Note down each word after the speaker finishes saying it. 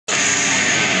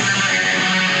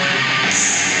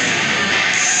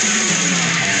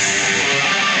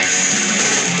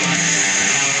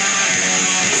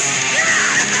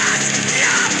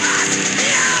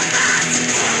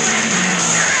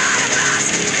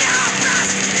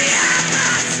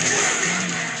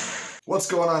What's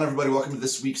going on, everybody? Welcome to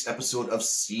this week's episode of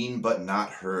Seen But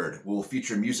Not Heard. We'll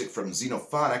feature music from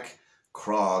Xenophonic,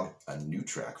 Krawg, a new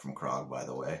track from Krawg, by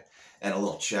the way, and a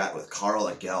little chat with Karl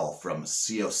Agell from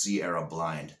COC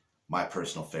Blind, my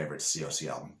personal favorite COC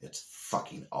album. It's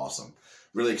fucking awesome.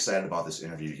 Really excited about this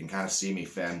interview. You can kind of see me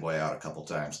fanboy out a couple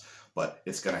times, but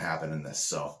it's going to happen in this,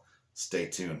 so stay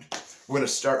tuned. We're going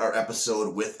to start our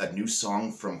episode with a new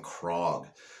song from Krawg.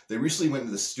 They recently went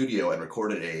into the studio and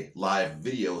recorded a live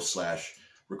video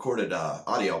 / recorded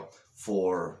audio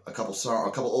for a couple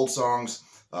old songs,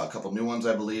 a couple new ones,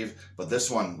 I believe, but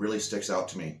this one really sticks out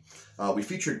to me. We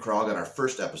featured Krawg on our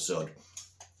first episode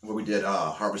where we did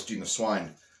Harvesting the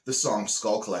Swine. This song,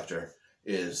 Skull Collector,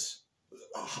 is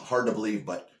hard to believe,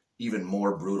 but even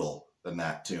more brutal than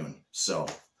that tune. So,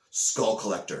 Skull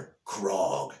Collector,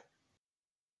 Krawg.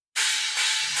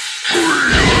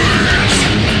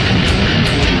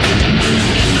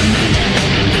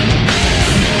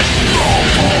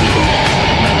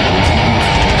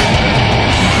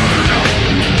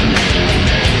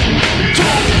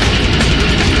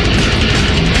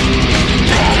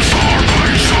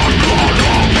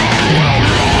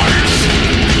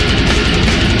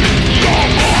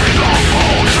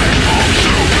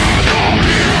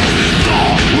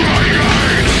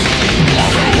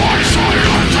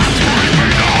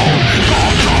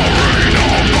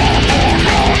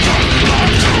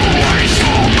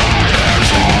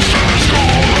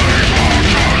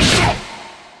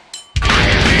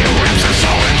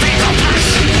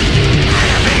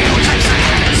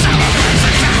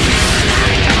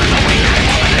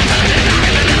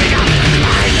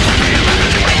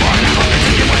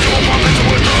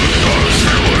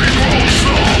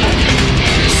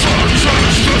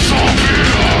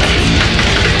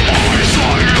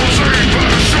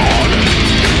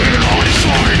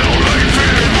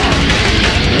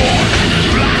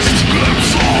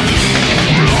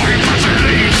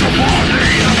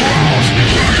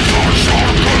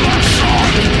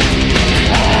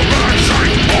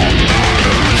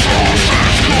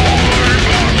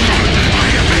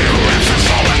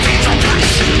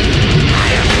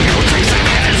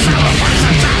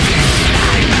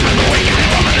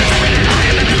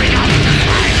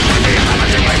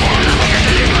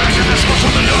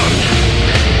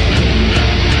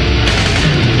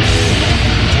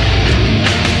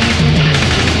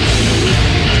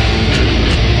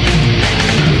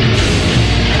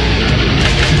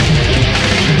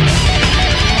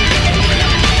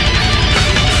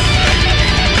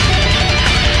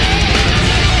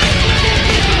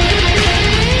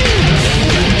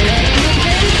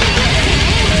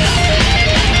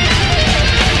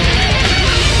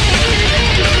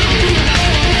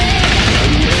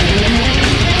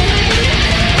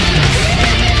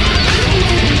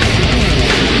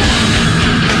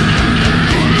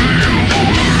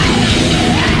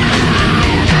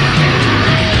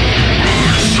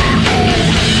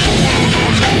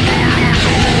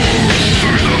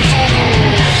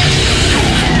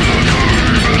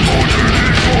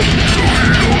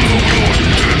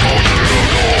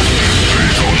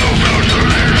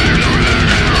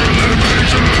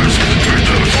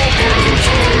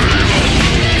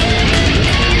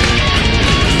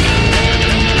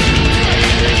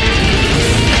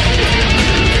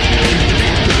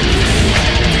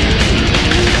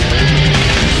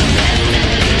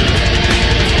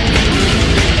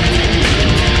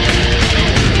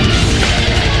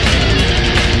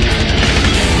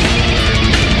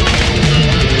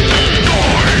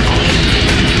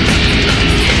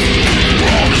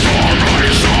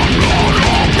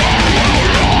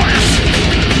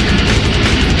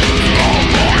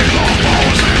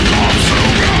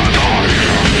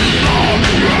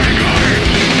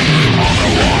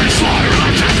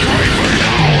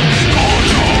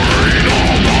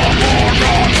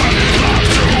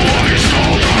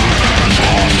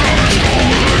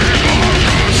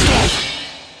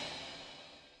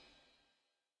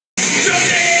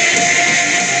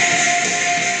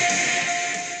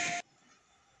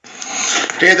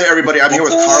 Hey there, everybody. I'm here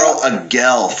with Karl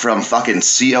Agell from fucking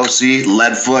COC,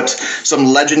 Leadfoot. Some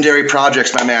legendary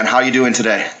projects, my man. How you doing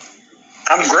today?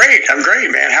 I'm great,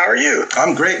 man. How are you?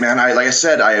 I'm great, man. Like I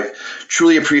said, I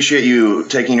truly appreciate you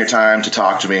taking your time to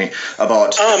talk to me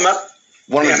about...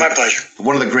 my pleasure.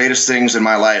 One of the greatest things in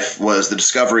my life was the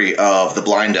discovery of the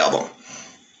Blind album.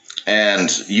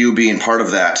 And you being part of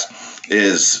that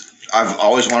is... I've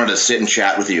always wanted to sit and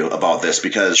chat with you about this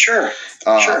because... Sure.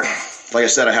 Like I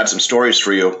said, I had some stories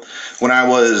for you. When I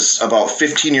was about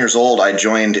 15 years old, I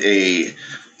joined a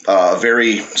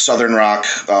very southern rock,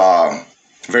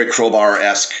 very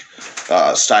Crowbar-esque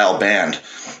style band.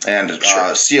 And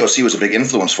COC was a big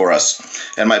influence for us.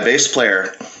 And my bass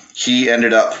player, he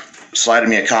ended up sliding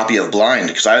me a copy of Blind,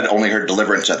 because I had only heard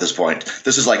Deliverance at this point.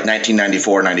 This is like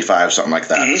 1994, 95, something like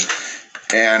that.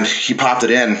 Mm-hmm. And he popped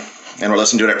it in, and we're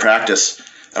listening to it at practice.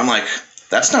 And I'm like,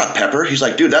 that's not Pepper. He's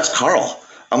like, dude, that's Karl.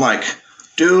 I'm like,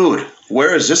 dude,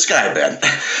 where has this guy been?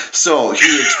 So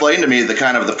he explained to me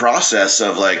the process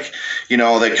of, like, you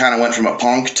know, they kind of went from a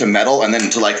punk to metal and then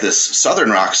to like this southern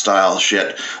rock style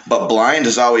shit. But Blind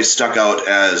has always stuck out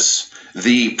as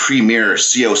the premier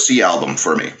COC album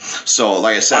for me. So,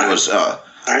 like I said, it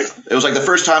was like the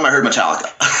first time I heard Metallica.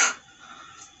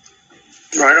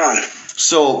 Right on.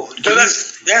 So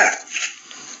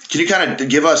can you kind of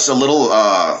give us a little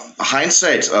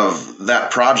hindsight of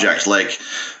that project? Like,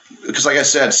 because like I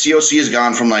said, COC has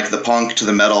gone from like the punk to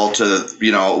the metal to,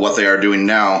 you know, what they are doing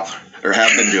now or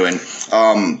have been doing.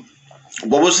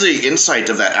 What was the insight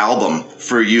of that album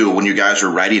for you when you guys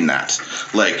were writing that?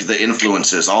 Like the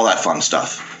influences, all that fun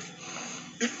stuff.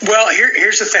 Well,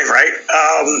 here's the thing, right?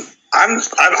 I'm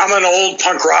an old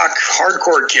punk rock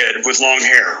hardcore kid with long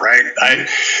hair, right?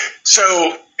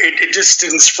 So it just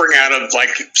didn't spring out of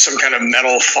like some kind of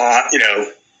metal font, you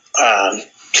know,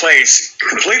 place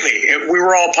completely. We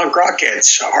were all punk rock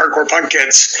kids, hardcore punk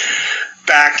kids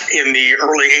back in the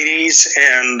early 80s,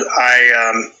 and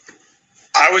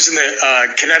I was in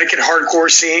the Connecticut hardcore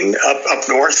scene up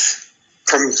north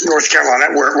from North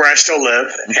Carolina, where I still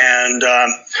live. And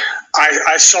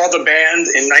I saw the band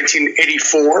in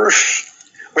 1984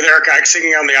 with Eric Ike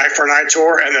singing on the Eye for an Eye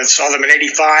tour, and then saw them in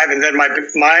 85. And then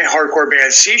my hardcore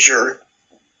band Seizure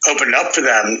opened up for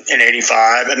them in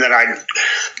 85. And then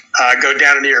I'd go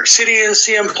down to New York City and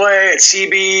see them play at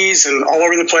CB's and all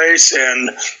over the place, and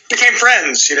became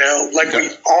friends, you know, like we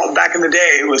all back in the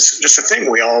day. It was just a thing.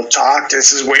 We all talked.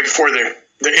 This is way before the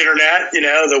internet, you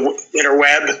know, the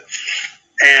interweb.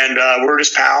 And we were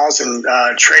just pals and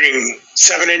trading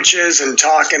 7 inches and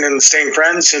talking and staying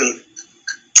friends. And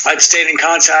I'd stayed in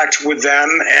contact with them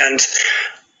and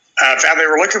found they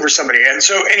were looking for somebody. And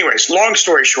so anyways, long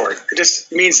story short, it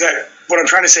just means that what I'm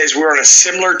trying to say is we're on a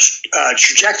similar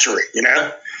trajectory, you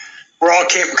know. We're all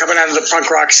coming out of the punk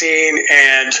rock scene,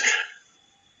 and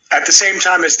at the same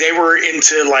time as they were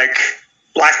into like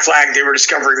Black Flag, they were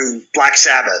discovering Black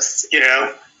Sabbath, you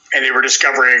know, and they were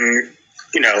discovering,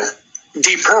 you know,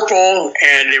 Deep Purple,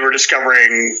 and they were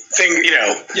discovering you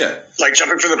know, like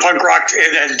jumping from the punk rock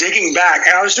and digging back.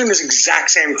 And I was doing this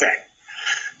exact same thing.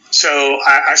 So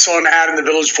I saw an ad in the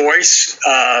Village Voice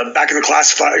back in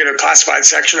the classified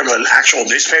section of an actual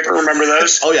newspaper. Remember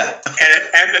those? Oh yeah.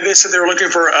 And they said they were looking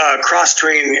for a cross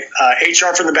between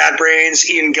HR from the Bad Brains,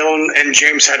 Ian Gillan, and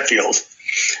James Hetfield.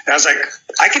 And I was like,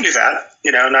 I can do that,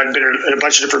 you know. And I'd been in a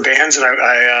bunch of different bands,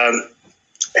 and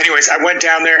anyways, I went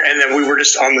down there, and then we were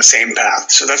just on the same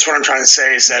path. So that's what I'm trying to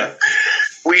say is that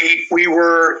we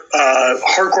were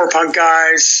hardcore punk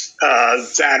guys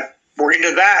that were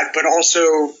into that, but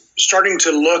also starting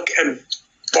to look and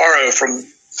borrow from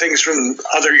things from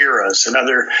other eras and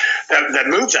other that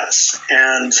moved us.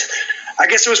 And I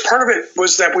guess it was part of it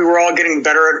was that we were all getting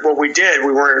better at what we did.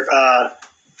 We were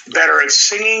better at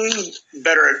singing,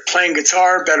 better at playing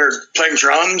guitar, better at playing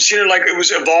drums. You know, like it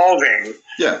was evolving.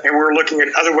 Yeah. And we were looking at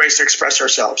other ways to express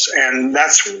ourselves. And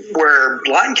that's where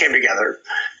Blind came together.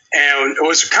 And it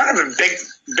was kind of a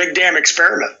big damn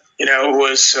experiment. You know, it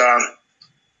was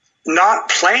not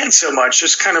planned so much,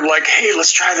 just kind of like, hey,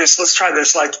 let's try this.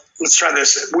 Like, let's try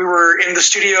this. We were in the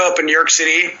studio up in New York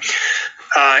City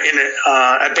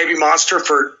at Baby Monster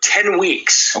for 10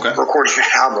 weeks recording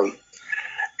that album.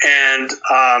 And,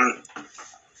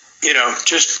 you know,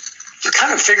 just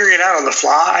kind of figuring it out on the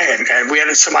fly. And we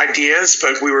had some ideas,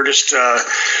 but we were just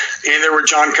in there with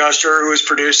John Custer, who was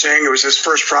producing. It was his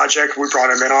first project. We brought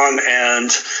him in on,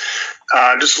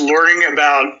 and just learning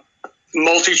about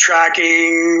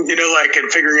multi-tracking, you know, like, and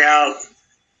figuring out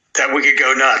that we could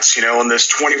go nuts, you know, on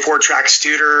this 24-track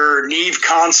Studer Neve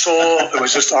console. It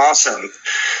was just awesome.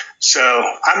 So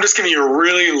I'm just giving you a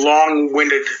really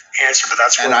long-winded answer, but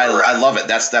that's what I love it.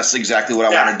 That's exactly what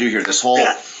I want to do here. This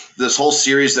whole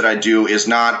series that I do is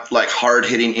not like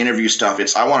hard-hitting interview stuff.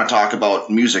 It's I want to talk about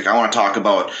music. I want to talk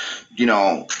about, you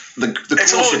know, the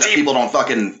cool shit that people don't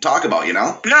fucking talk about, you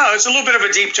know? No, it's a little bit of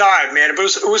a deep dive, man. It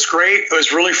was great. It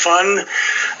was really fun.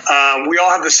 We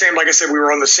all have the same, like I said, we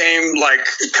were on the same, like,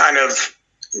 kind of,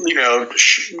 you know,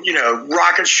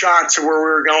 rocket shot to where we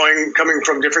were coming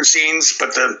from different scenes, but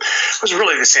it was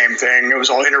really the same thing. It was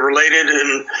all interrelated,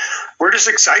 and we're just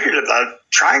excited about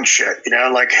trying shit, you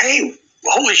know, like, hey,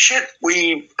 holy shit,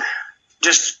 we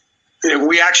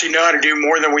actually know how to do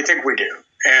more than we think we do.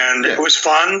 and it was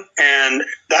fun, and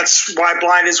that's why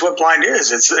Blind is what Blind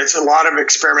is. It's a lot of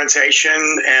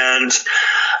experimentation and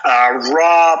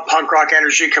raw punk rock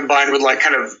energy combined with like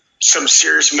kind of some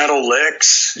serious metal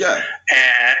licks,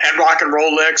 and rock and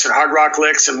roll licks and hard rock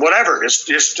licks and whatever.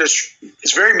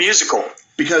 It's very musical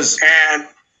because and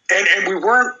we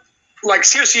weren't like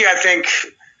COC. I think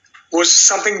was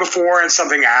something before and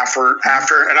something after,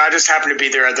 and I just happened to be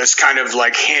there at this kind of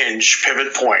like hinge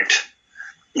pivot point.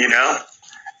 You know,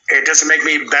 it doesn't make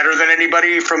me better than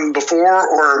anybody from before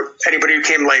or anybody who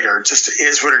came later. It just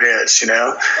is what it is, you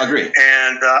know? Agree.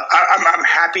 And I'm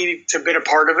happy to have been a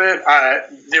part of it.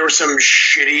 There was some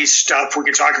shitty stuff we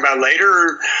could talk about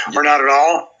later or not at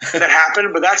all that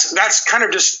happened, but that's kind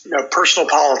of just personal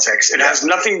politics. It has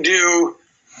nothing to do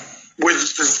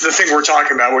with the thing we're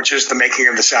talking about, which is the making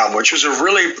of this album, which was a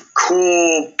really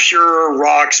cool, pure,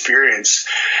 raw experience.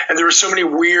 And there were so many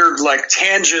weird, like,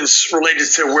 tangents related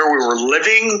to where we were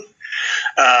living,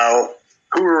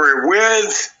 who we were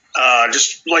with,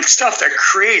 just, like, stuff that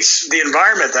creates the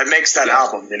environment that makes that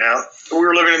album, you know? We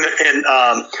were living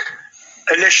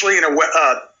initially in a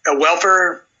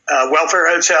welfare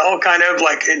hotel, kind of,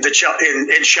 like, in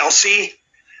Chelsea.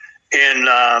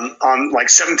 On like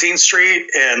 17th Street,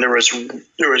 and there was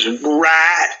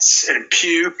rats and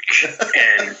puke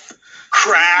and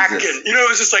crack, and it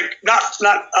was just like not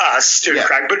us doing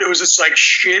crack, but it was just like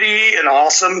shitty and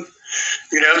awesome.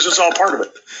 It was just all part of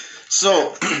it.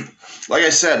 So, like I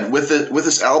said, with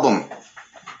this album,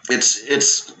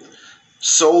 it's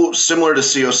so similar to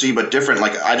COC but different.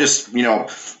 Like I just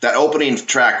that opening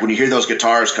track when you hear those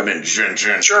guitars come in, sure,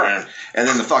 and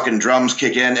then the fucking drums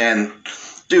kick in and.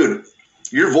 Dude,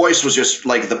 your voice was just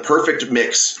like the perfect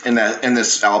mix in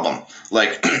this album.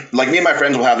 Like me and my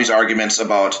friends will have these arguments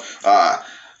about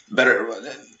better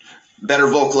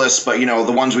vocalists, but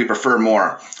the ones we prefer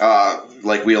more.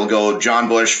 Like we'll go John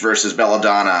Bush versus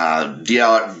Belladonna,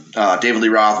 David Lee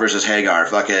Roth versus Hagar,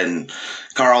 fucking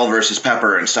Carl versus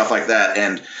Pepper and stuff like that.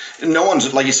 And no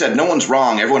one's, like you said, no one's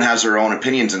wrong. Everyone has their own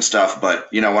opinions and stuff. But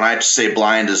when I say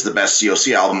Blind is the best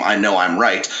COC album, I know I'm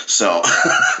right. So.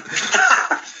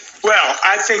 Well,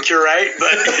 I think you're right,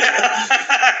 but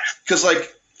because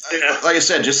like I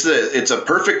said, just it's a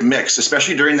perfect mix,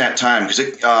 especially during that time.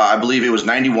 Because I believe it was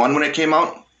 91 when it came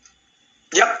out.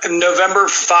 Yep, November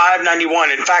 5, 91.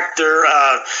 In fact,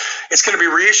 it's going to be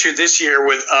reissued this year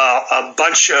with a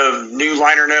bunch of new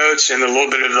liner notes and a little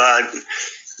bit of.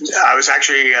 I was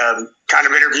actually kind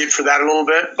of interviewed for that a little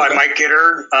bit by Mike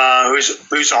Gitter,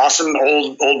 who's awesome,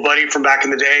 old buddy from back in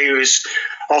the day, who's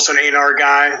also an A&R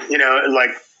guy.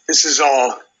 Like. This is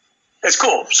all, it's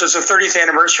cool. So it's the 30th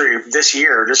anniversary this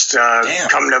year, just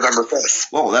come November 5th.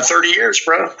 Whoa, that's 30 years,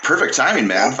 bro. Perfect timing,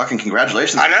 man. Fucking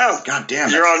congratulations. I know. God damn.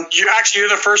 You're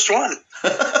the first one.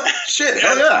 Shit,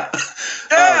 hell yeah.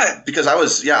 Yeah. Because I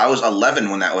was 11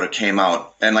 when that would have came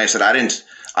out. And like I said, I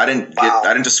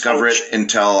didn't discover it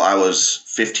until I was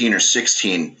 15 or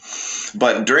 16.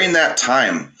 But during that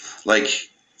time, like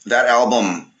that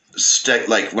album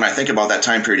when I think about that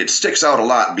time period, it sticks out a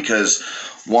lot because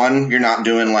one, you're not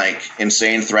doing like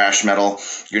insane thrash metal,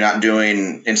 you're not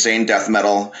doing insane death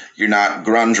metal, you're not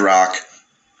grunge rock.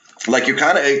 Like you're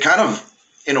kind of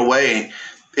in a way,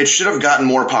 it should have gotten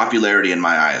more popularity in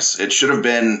my eyes. It should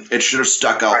have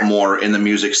stuck out more in the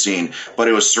music scene, but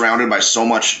it was surrounded by so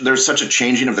much. There's such a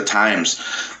changing of the times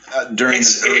during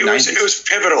the early 90s. It was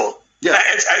pivotal. Yeah,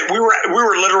 we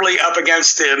were literally up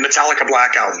against the Metallica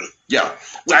Black Album. Yeah,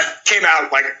 that came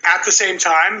out like at the same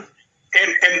time,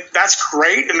 and that's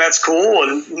great and that's cool,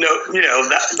 and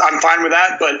I'm fine with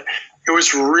that. But it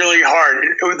was really hard.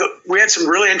 We had some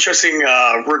really interesting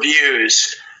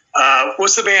reviews.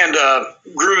 What's the band?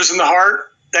 Grooves in the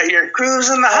Heart that year.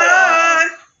 Grooves in the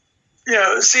Heart.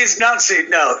 Seeds, not seed.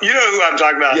 No, you know who I'm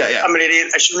talking about. Yeah. I'm an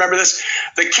idiot. I should remember this.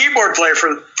 The keyboard player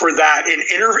for that in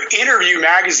Interview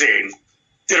magazine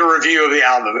did a review of the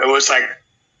album. It was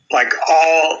like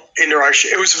all into our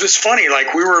shit. It was just funny.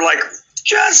 Like we were like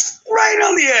just right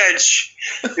on the edge,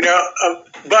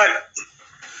 but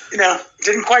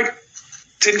didn't quite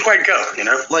go.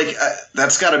 Like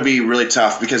that's got to be really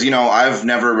tough because I've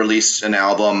never released an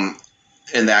album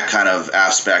in that kind of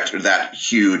aspect, or that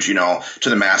huge, to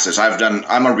the masses.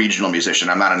 I'm a regional musician.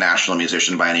 I'm not a national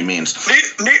musician by any means.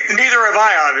 Neither have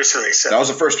I, obviously. So. That was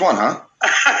the first one, huh?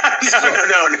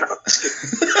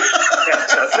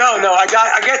 No. I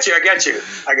get you.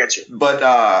 But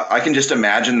I can just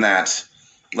imagine that,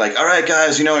 like, all right,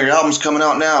 guys, your album's coming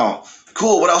out now.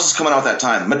 Cool. What else is coming out that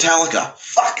time? Metallica.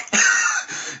 Fuck.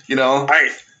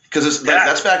 Right. Because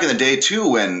that's back in the day, too,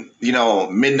 when,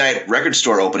 midnight record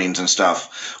store openings and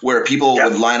stuff, where people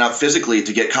would line up physically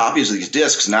to get copies of these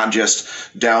discs, not just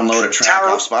download a track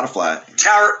off Spotify.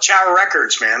 Tower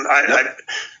Records, man.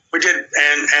 We did,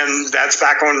 and that's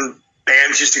back when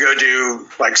bands used to go do,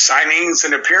 like, signings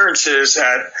and appearances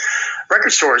at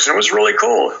record stores, and it was really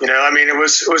cool.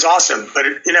 It was awesome. But,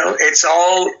 it's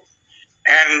all,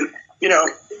 and,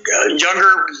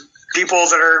 younger people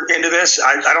that are into this,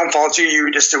 I don't fault you.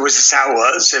 It was just how it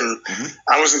was, and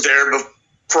I wasn't there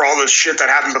for all the shit that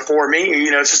happened before me.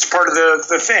 It's just part of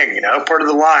the thing, part of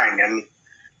the line, and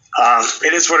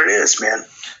it is what it is, man.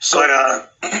 So,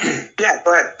 but yeah,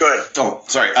 go ahead. Oh,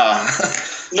 sorry.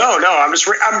 No,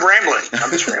 I'm rambling.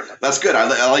 That's good.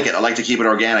 I like it. I like to keep it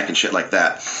organic and shit like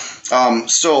that.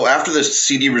 So after the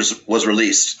CD was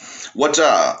released,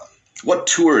 what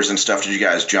tours and stuff did you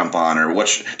guys jump on, or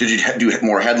did you do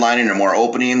more headlining or more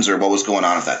openings, or what was going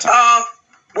on at that time?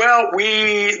 Well,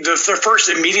 the first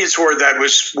immediate tour I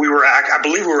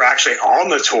believe we were actually on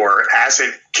the tour as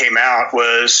it came out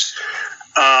was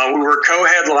we were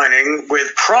co-headlining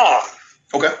with Krawg.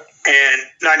 Okay. And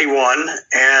 91,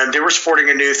 and they were supporting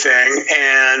a new thing,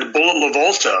 and Bullet La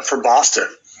Volta from Boston.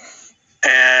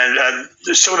 And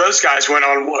some of those guys went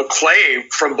on, Clay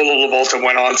from Bullet La Volta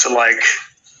went on to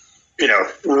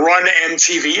run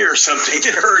MTV or something,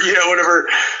 or whatever.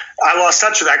 I lost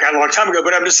touch with that guy a long time ago,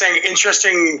 but I'm just saying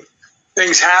interesting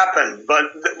things happen.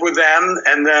 But with them,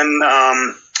 and then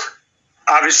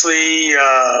obviously,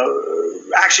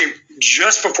 actually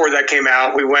just before that came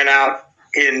out, we went out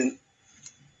in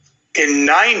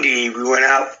 90. We went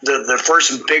out. The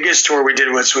first biggest tour we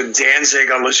did was with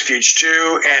Danzig on Lucifuge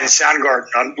 2 and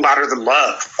Soundgarden on Louder Than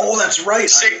Love. Oh, that's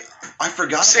right. I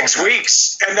forgot. 6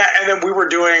 weeks, and then we were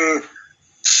doing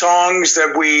songs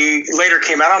that we later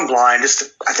came out on Blind.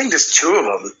 I think just 2 of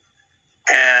them,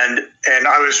 and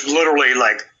I was literally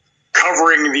like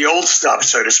covering the old stuff,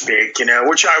 so to speak,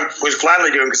 which I was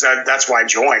gladly doing because that's why I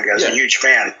joined. I was a huge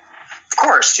fan, of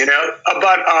course,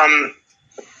 but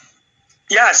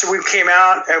yeah. So we came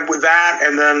out with that,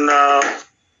 and then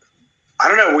I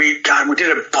don't know. We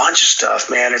did a bunch of stuff,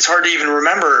 man. It's hard to even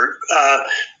remember.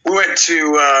 We went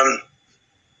to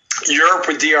Europe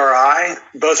with DRI,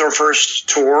 both our first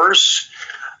tours.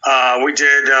 We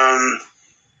did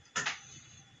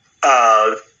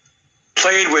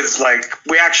played with I'm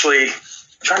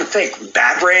trying to think,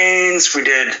 Bad Brains. We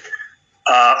did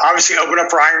obviously open up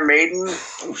for Iron Maiden.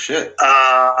 Oh shit!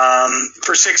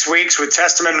 For 6 weeks with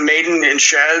Testament and Maiden in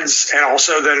Sheds, and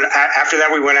also then after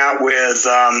that we went out with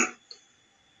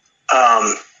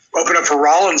open up for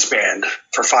Rollins Band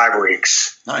for 5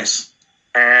 weeks. Nice.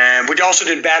 And we also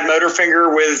did Bad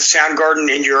Motorfinger with Soundgarden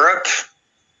in Europe.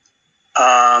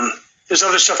 There's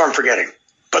other stuff I'm forgetting,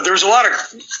 but there was a lot of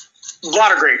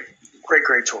great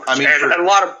tours. I mean, and a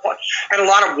lot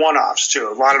of one-offs too.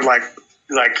 A lot of like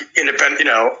independent,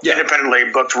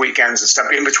 independently booked weekends and stuff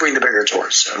in between the bigger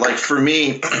tours. So. Like for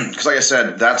me, because like I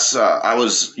said, that's I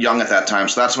was young at that time,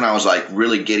 so that's when I was like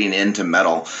really getting into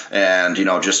metal and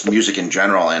just music in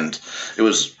general, and it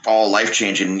was all life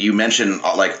changing. You mentioned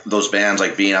like those bands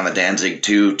like being on the Danzig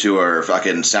 2 tour,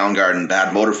 fucking Soundgarden,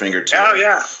 Bad Motorfinger tour. Oh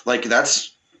yeah,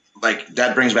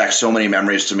 that brings back so many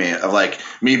memories to me of like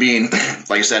me being,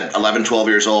 like I said, 11, 12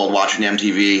 years old watching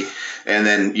MTV. And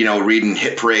then, reading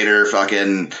Hit Parader,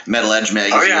 fucking Metal Edge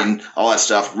magazine, all that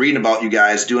stuff, reading about you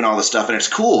guys, doing all this stuff. And it's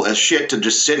cool as shit to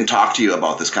just sit and talk to you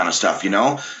about this kind of stuff, And,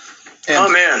 oh,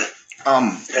 man.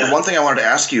 The one thing I wanted to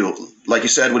ask you, like you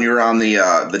said, when you were on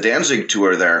the Danzig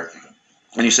tour there,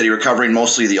 and you said you were covering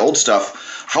mostly the old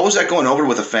stuff, how was that going over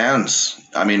with the fans?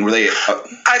 I mean, were they...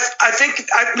 I think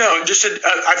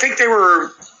they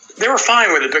were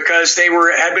fine with it because they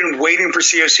had been waiting for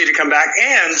COC to come back,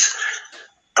 and...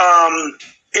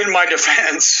 in my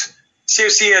defense,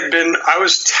 COC I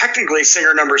was technically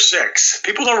singer number 6.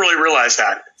 People don't really realize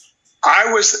that.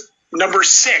 I was number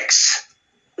 6.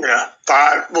 Yeah,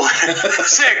 5,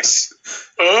 6.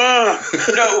 No,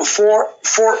 for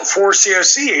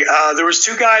COC. There was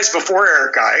 2 guys before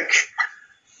Eric Ike,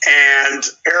 and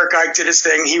Eric Ike did his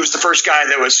thing. He was the first guy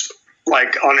that was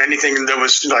like on anything that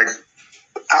was like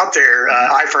out there,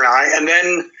 eye for an eye. And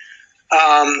then,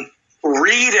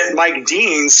 Reed and Mike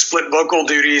Dean split vocal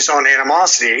duties on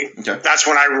Animosity. Okay. That's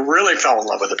when I really fell in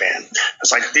love with the band. I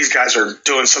was like, these guys are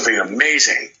doing something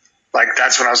amazing. Like,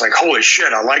 that's when I was like, holy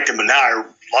shit, I liked them, and now I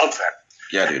love them.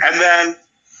 Yeah, dude. And then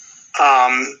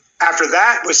after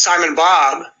that, with Simon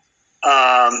Bob,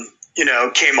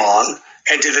 came on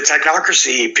and did the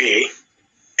Technocracy EP.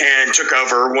 and took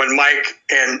over when Mike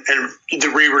and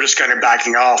we were just kind of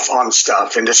backing off on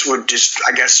stuff, and this would just,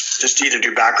 I guess, just either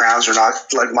do backgrounds or not,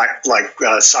 like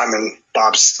Simon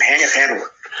Bob's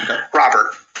handler,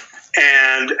 Robert,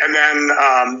 and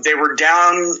then they were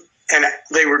down, and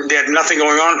they had nothing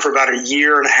going on for about a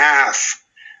year and a half,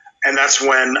 and that's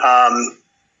when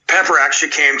Pepper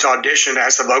actually came to audition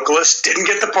as the vocalist. Didn't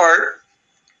get the part.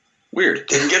 Weird.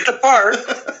 Didn't get the part.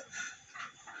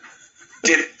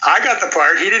 I got the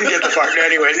part. He didn't get the part.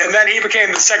 Anyways, and then he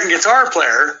became the second guitar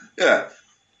player. Yeah.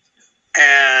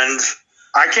 And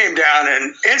I came down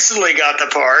and instantly got the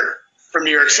part from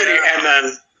New York City. And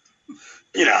then,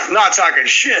 not talking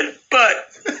shit, but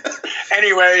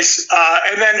anyways,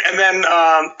 and then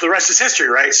the rest is history,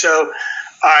 right? So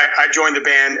I joined the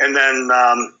band and then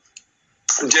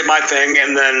did my thing.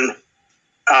 And then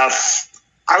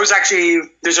I was actually,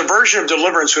 there's a version of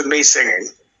Deliverance with me singing.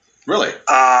 Really?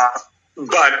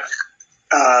 But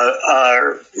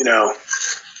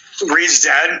Reed's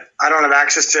dead. I don't have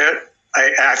access to it.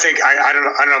 I think I don't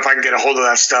know if I can get a hold of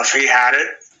that stuff. He had it,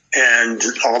 and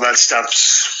all that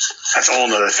that's a whole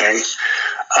nother thing.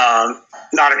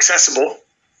 Not accessible,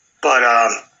 but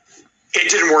it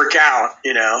didn't work out,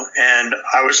 and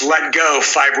I was let go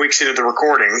 5 weeks into the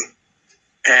recording,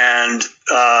 and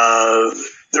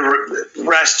the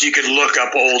rest you could look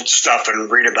up old stuff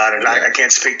and read about it. I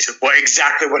can't speak to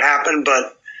exactly what happened,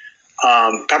 but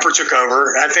Pepper took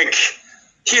over. I think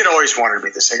he had always wanted to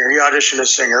be the singer. He auditioned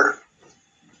as singer,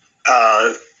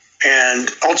 and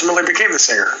ultimately became the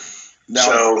singer. Now,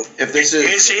 so if this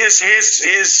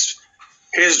is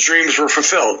his dreams were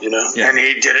fulfilled, and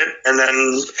he did it. And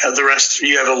then the rest,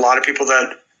 you have a lot of people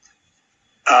that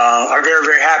are very,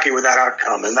 very happy with that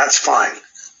outcome, and that's fine,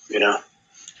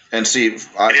 And see,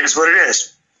 it is what it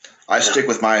is. I stick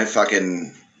with my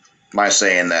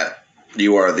saying that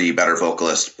you are the better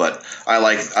vocalist, but I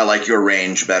like your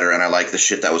range better, and I like the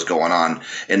shit that was going on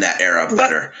in that era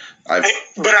better. But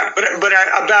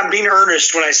I'm being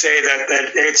earnest when I say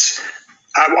that it's.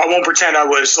 I won't pretend I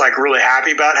was like really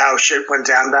happy about how shit went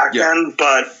down back then,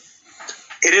 but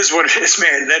it is what it is,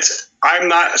 man.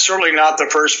 I'm certainly not the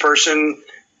first person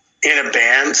in a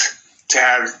band to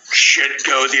have shit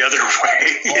go the other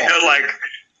way.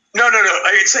 No.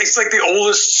 It's like the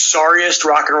oldest, sorriest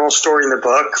rock and roll story in the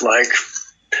book. Like,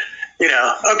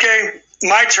 okay,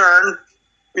 my turn,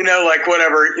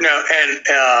 whatever, and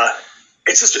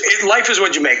it's just, life is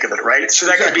what you make of it, right? So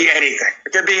that could be anything.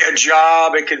 It could be a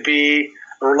job. It could be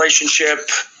a relationship.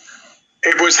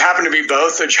 It happened to be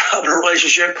both, a job and a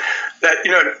relationship that,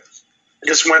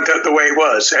 just went the way it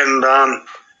was. And,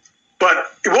 but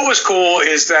what was cool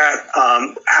is that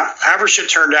however shit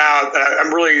turned out,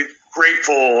 I'm really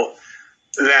grateful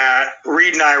that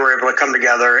Reed and I were able to come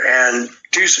together and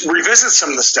revisit some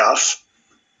of the stuff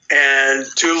and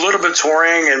do a little bit of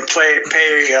touring and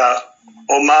pay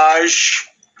homage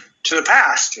to the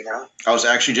past. I was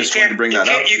actually just going to bring that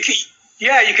up.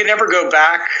 You can never go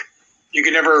back. You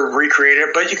can never recreate it,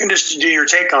 but you can just do your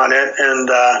take on it. And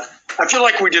I feel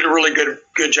like we did a really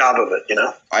good job of it,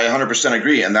 I 100%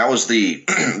 agree. And that was the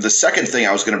second thing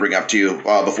I was going to bring up to you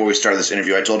before we started this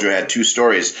interview. I told you I had two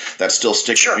stories that still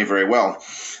stick with me very well.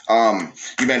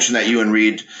 You mentioned that you and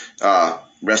Reed,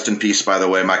 rest in peace, by the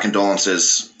way, my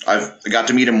condolences. I got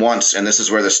to meet him once, and this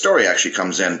is where the story actually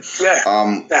comes in.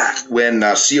 When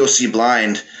COC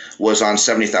Blind was on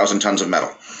 70,000 Tons of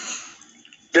Metal.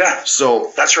 Yeah,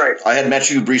 so that's right. I had met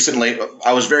you recently.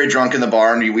 I was very drunk in the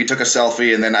bar, and we took a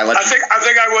selfie, and then I think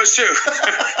I was too.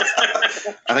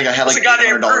 I think I had like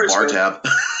 $800 bar tab.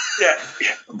 Yeah.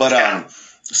 But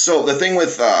so the thing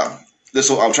with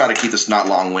I'll try to keep this not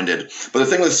long-winded. But the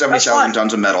thing with 70,000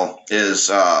 Tons of Metal is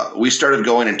we started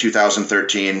going in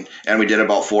 2013, and we did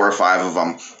about 4 or 5 of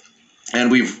them,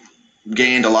 and we've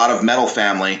gained a lot of metal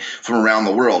family from around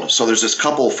the world. So there's this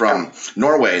couple from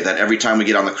Norway that every time we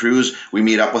get on the cruise, we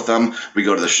meet up with them, we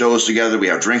go to the shows together, we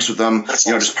have drinks with them,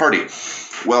 just party.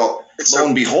 Well, lo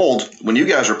and behold, when you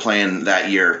guys were playing that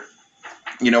year,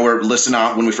 we're listening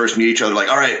out when we first meet each other, like,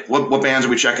 all right, what bands are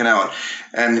we checking out?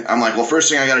 And I'm like, well, first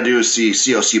thing I got to do is see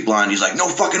COC Blind. He's like, no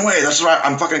fucking way. That's right.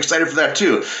 I'm fucking excited for that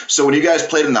too. So when you guys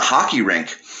played in the hockey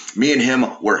rink, me and him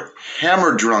were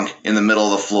hammered drunk in the middle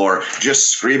of the floor,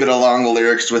 just screaming along the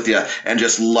lyrics with you and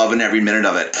just loving every minute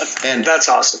of it. And that's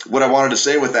awesome. What I wanted to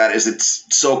say with that is it's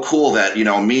so cool that,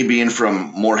 me being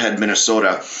from Moorhead,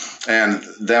 Minnesota, and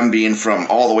them being from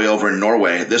all the way over in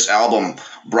Norway, this album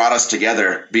brought us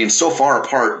together, being so far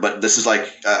apart, but this is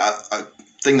like a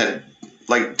thing that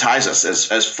like ties us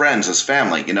as friends, as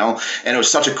family, and it was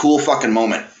such a cool fucking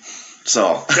moment.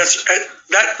 So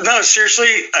no, seriously,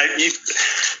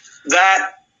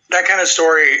 that kind of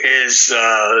story is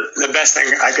the best thing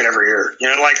I could ever hear. You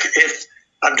know, like if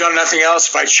I've done nothing else,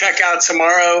 if I check out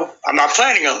tomorrow, I'm not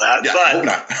planning on that. Yeah, but hope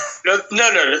not.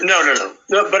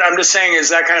 No. But I'm just saying is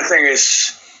that kind of thing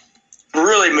is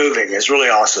really moving. It's really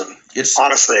awesome. It's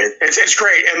honestly, it's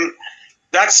great. And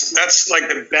that's like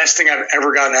the best thing I've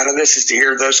ever gotten out of this is to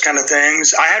hear those kind of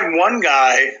things. I had one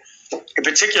guy in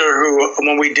particular who,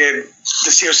 when we did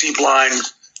the COC Blind,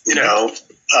 you know,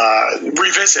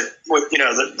 revisit with, you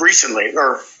know, recently,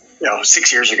 or, you know,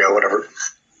 6 years ago, whatever.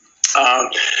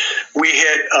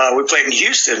 We played in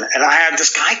Houston, and I had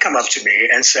this guy come up to me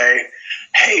and say,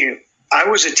 "Hey, I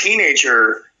was a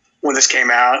teenager when this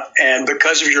came out, and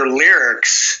because of your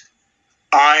lyrics,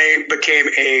 I became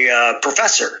a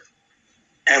professor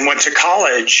and went to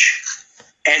college,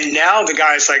 and now the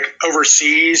guy's like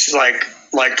overseas,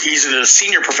 like he's a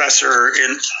senior professor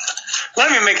in."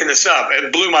 Let me making this up.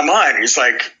 It blew my mind. He's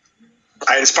like,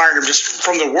 I inspired him just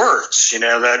from the words, you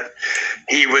know, that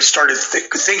he was started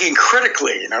thinking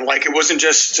critically, you know, like it wasn't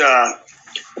just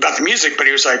about the music, but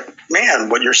he was like, man,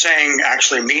 what you're saying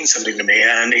actually means something to me.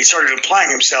 And he started applying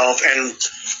himself and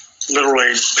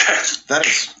literally that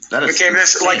is became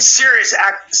this insane. like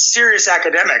serious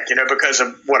academic, you know, because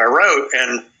of what I wrote.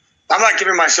 And I'm not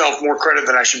giving myself more credit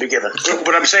than I should be given.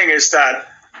 What I'm saying is that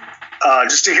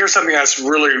just to hear something that's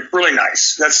really, really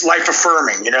nice, that's life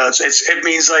affirming, you know, it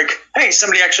means like, hey,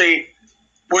 somebody actually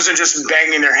wasn't just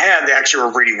banging their head, they actually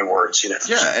were reading the words, you know.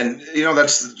 Yeah, and you know,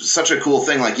 that's such a cool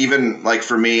thing. Like even like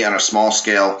for me on a small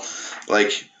scale,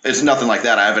 like it's nothing like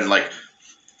that. I haven't like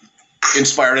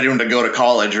inspired anyone to go to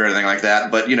college or anything like that,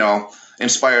 but you know,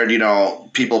 inspired, you know,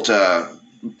 people to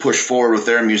push forward with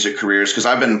their music careers, because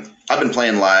I've been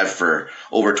playing live for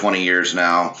over 20 years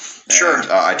now. Sure.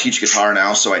 And, I teach guitar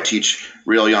now, so I teach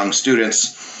real young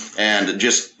students and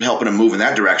just helping them move in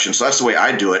that direction. So that's the way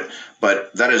I do it.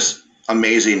 But that is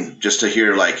amazing just to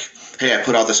hear, like, hey, I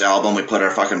put out this album, we put our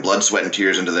fucking blood, sweat, and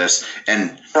tears into this,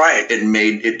 and right.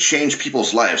 it changed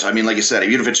people's lives. I mean, like you said,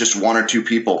 even if it's just one or two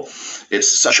people,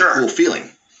 it's such a cool feeling.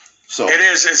 So it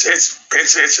is.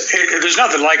 There's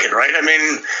nothing like it, right? I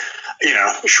mean, you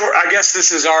know, sure. I guess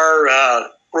this is our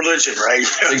religion, right?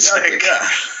 Exactly. Like, yeah.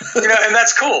 You know, and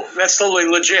that's cool. That's totally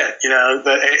legit. You know,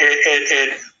 but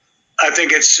I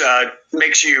think it's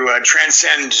makes you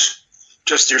transcend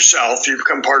just yourself. You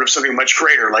become part of something much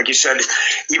greater. Like you said,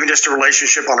 even just a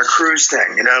relationship on a cruise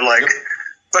thing. You know, like. Yep.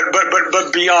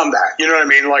 But beyond that, you know what I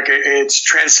mean? Like it's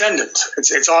transcendent.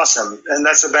 It's awesome, and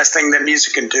that's the best thing that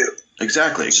music can do.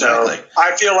 Exactly. So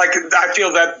I feel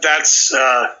that that's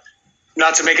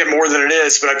not to make it more than it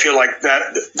is, but I feel like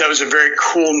that was a very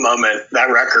cool moment.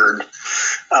 That record,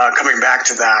 coming back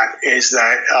to that, is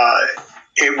that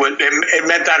it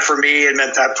meant that for me. It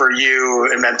meant that for you.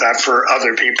 It meant that for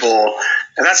other people,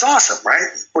 and that's awesome, right?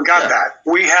 We got that.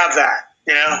 We have that.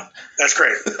 You know, that's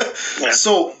great. Yeah.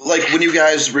 So, like, when you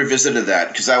guys revisited that,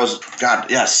 because that was,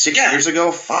 6 years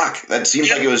ago? Fuck. That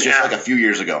seems like it was just like a few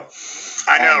years ago.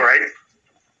 I know, right?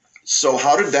 So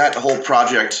how did that whole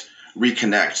project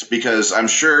reconnect? Because I'm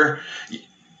sure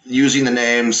using the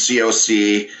name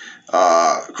COC,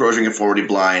 Krawg and Xenophonic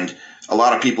Blind, a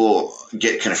lot of people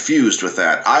get confused with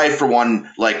that. I, for one,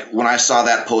 like, when I saw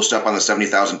that post up on the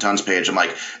 70,000 Tons page, I'm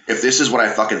like, if this is what I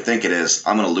fucking think it is,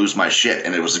 I'm going to lose my shit.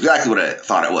 And it was exactly what I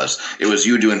thought it was. It was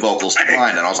you doing vocals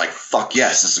blind, and I was like, fuck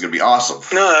yes, this is going to be awesome.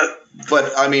 No.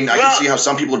 But, I mean, I can see how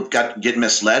some people get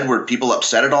misled. Were people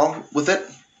upset at all with it?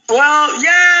 Well,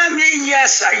 yeah,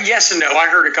 yes and no. I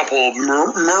heard a couple of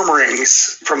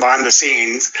murmurings from behind the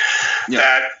scenes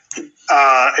that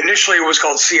initially it was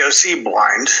called COC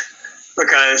Blind,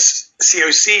 because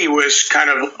COC was kind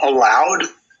of allowed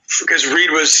because Reed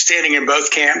was standing in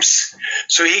both camps,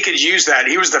 so he could use that.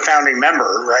 He was the founding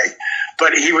member, right?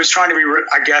 But he was trying to be,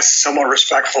 I guess, somewhat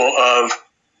respectful of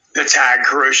the tag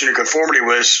Corrosion and Conformity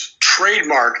was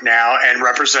trademarked now and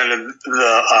represented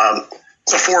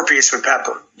the four-piece with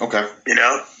Pepper. Okay. You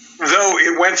know? Though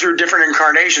it went through different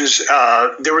incarnations,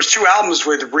 there was 2 albums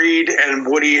with Reed and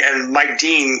Woody and Mike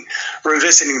Dean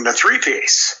revisiting the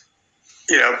three-piece.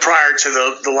 You know, prior to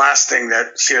the last thing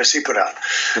that COC put out.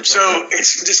 So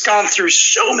it's just gone through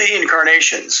so many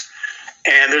incarnations,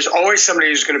 and there's always somebody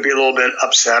who's going to be a little bit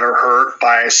upset or hurt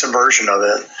by some version of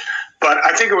it. But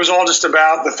I think it was all just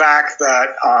about the fact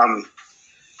that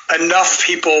enough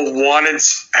people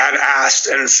had asked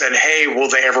and said, hey, will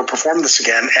they ever perform this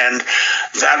again? And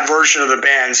that version of the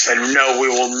band said, no, we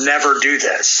will never do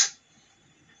this.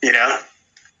 You know?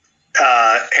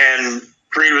 And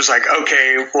Reed was like,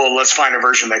 okay, well, let's find a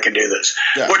version that can do this.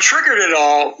 Yeah. What triggered it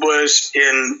all was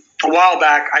a while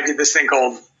back, I did this thing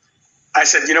called I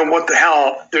said, you know, what the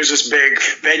hell? There's this big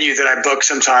venue that I book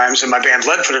sometimes, and my band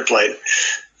Leadfoot had played,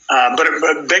 but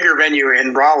a bigger venue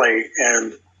in Raleigh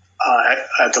and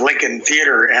at the Lincoln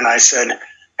Theater. And I said,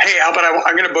 hey, how about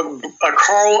I'm going to book a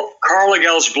Karl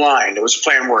Agell's Blind. It was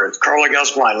playing words, Karl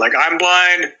Agell's Blind, like I'm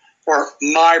blind or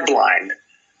my blind,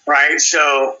 right?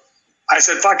 So I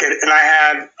said, fuck it. And I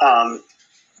had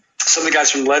some of the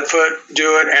guys from Leadfoot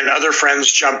do it and other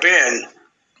friends jump in,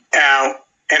 and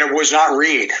it was not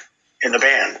Reed in the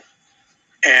band.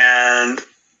 And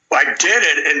I did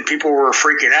it, and people were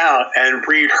freaking out, and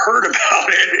Reed heard about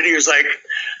it, and he was like,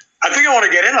 I think I want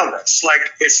to get in on this. Like,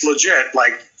 it's legit.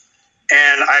 Like,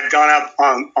 and I'd gone up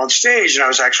on stage, and I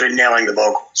was actually nailing the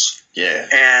vocals. Yeah.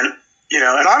 And, you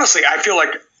know, and honestly, I feel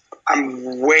like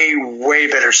I'm way, way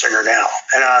better singer now.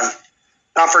 And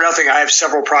not for nothing, I have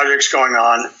several projects going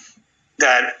on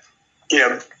that, you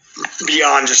know,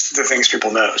 beyond just the things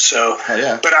people know. So,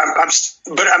 yeah. but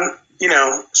I'm, you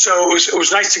know, so it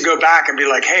was nice to go back and be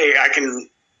like, hey, I can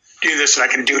do this and I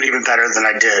can do it even better than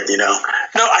I did, you know.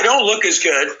 No, I don't look as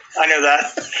good. I know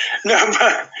that. No,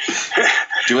 but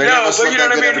do any of us look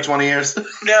that good after 20 years?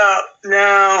 No.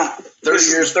 30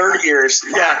 years. 30 years.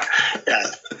 Yeah.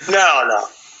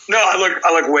 No.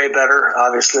 I look way better,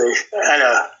 obviously.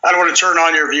 I don't want to turn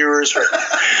on your viewers, but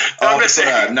I'm going to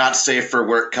say not safe for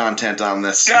work content on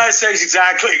this. No, it says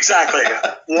exactly.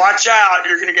 Watch out,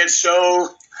 you're going to get so.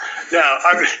 No,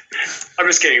 I'm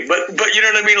just kidding. But you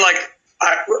know what I mean? Like,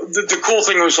 the cool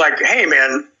thing was like, hey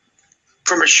man,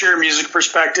 from a sheer music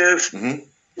perspective,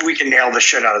 we can nail the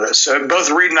shit out of this. So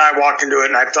both Reed and I walked into it,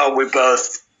 and I felt we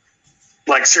both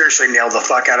like seriously nailed the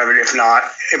fuck out of it, if not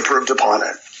improved upon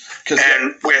it.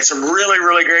 And we had some really,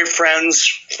 really great friends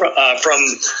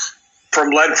from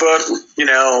Leadfoot, you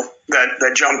know,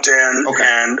 that jumped in,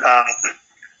 and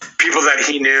people that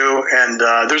he knew. And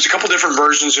there's a couple different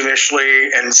versions initially,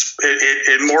 and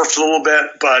it morphed a little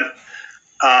bit. But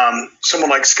someone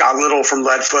like Scott Little from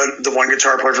Leadfoot, the one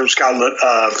guitar player from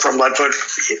from Leadfoot,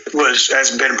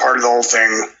 has been part of the whole thing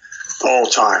the whole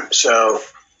time. So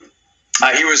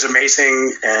he was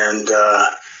amazing, and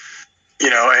you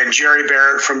know, and Jerry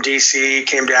Barrett from DC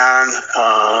came down,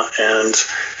 and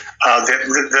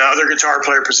the other guitar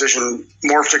player position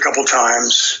morphed a couple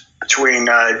times between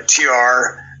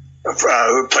TR,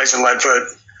 who plays in Leadfoot,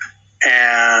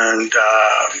 and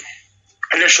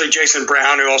initially Jason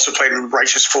Brown, who also played in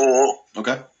Righteous Fool.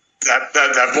 Okay.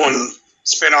 That one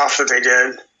spinoff that they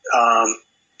did.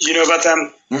 You know about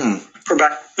them?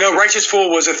 No, Righteous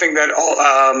Fool was a thing that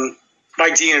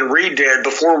Mike Dean and Reed did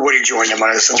before Woody joined them on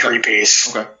a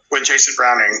three-piece with Jason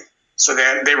Browning. So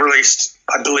they released,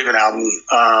 I believe, an album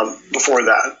before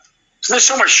that. So there's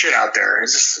so much shit out there.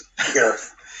 It's just, you know,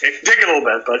 dig a little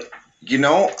bit, but you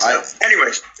know,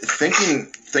 anyways,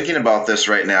 thinking about this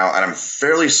right now, and I'm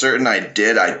fairly certain I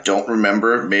did. I don't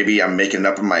remember. Maybe I'm making it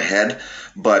up in my head.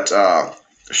 But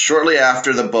shortly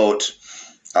after the boat,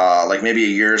 like maybe a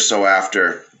year or so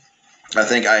after, I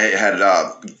think I had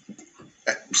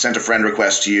sent a friend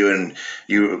request to you, and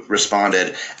you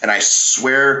responded. And I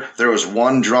swear there was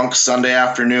one drunk Sunday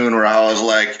afternoon where I was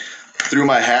like, threw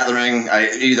my hat in the ring.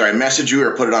 Either I messaged you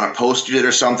or put it on a post you did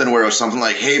or something, where it was something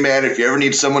like, hey man, if you ever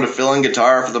need someone to fill in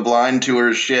guitar for the Blind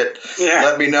tour shit,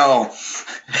 let me know.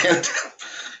 And,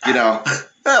 you know,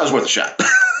 that was worth a shot.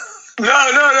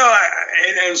 No.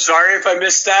 And sorry if I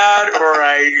missed that, or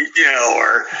I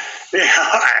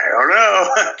don't know.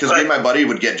 Because me and my buddy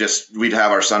we'd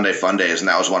have our Sunday fun days, and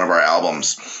that was one of our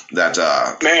albums that,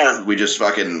 man, we just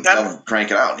fucking love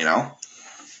crank it out, you know?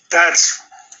 That's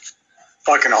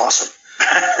fucking awesome.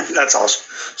 That's awesome.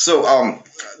 So,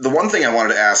 the one thing I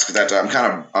wanted to ask that I'm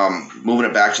kind of moving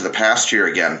it back to the past here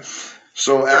again.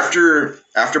 So after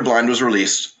Blind was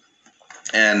released,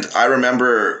 and I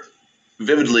remember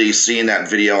vividly seeing that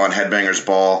video on Headbangers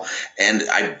Ball, and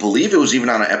I believe it was even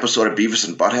on an episode of Beavis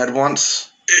and Butthead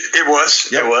once. It was.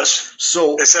 Yep. It was.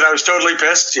 So they said I was totally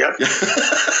pissed. Yep. and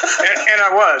I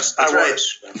was. That's right.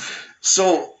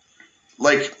 So,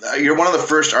 like, you're one of the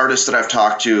first artists that I've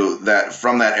talked to that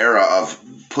from that era of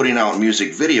putting out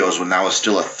music videos when that was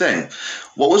still a thing.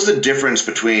 What was the difference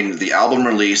between the album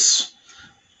release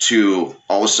to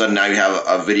all of a sudden now you have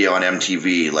a video on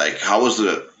MTV? Like, how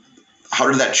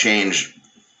did that change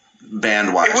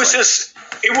band-wise?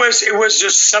 It was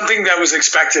just something that was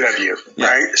expected of you,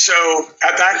 right? So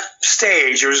at that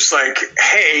stage, it was like,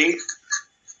 hey,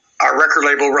 our record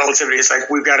label Relativity is like,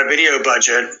 we've got a video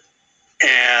budget,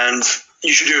 and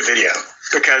you should do a video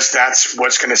because that's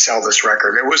what's going to sell this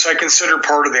record. It was, I consider,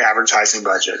 part of the advertising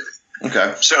budget.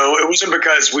 Okay. So it wasn't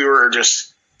because we were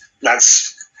just,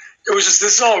 It was just,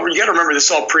 this is all, you got to remember, this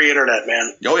is all pre-internet,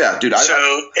 man. Oh, yeah, dude.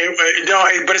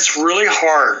 But it's really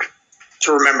hard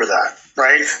to remember that,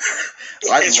 right?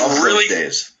 I love those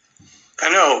days. I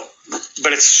know,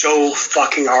 but it's so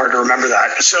fucking hard to remember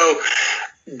that. So,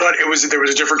 but there was a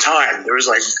different time. There was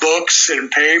like books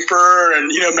and paper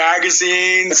and,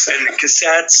 magazines and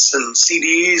cassettes and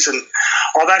CDs and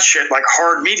all that shit, like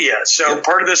hard media. So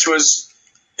part of this was,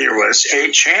 there was a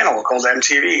channel called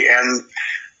MTV, and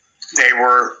they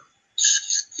were,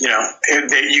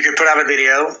 you could put out a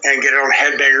video and get it on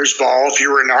Headbangers Ball if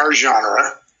you were in our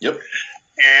genre. Yep.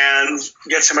 And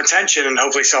get some attention and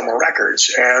hopefully sell more records.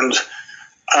 And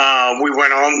we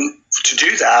went on to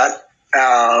do that.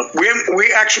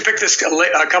 We actually picked this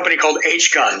a company called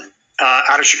H-Gun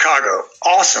out of Chicago.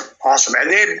 Awesome.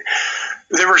 And they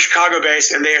were Chicago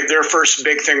based, and their first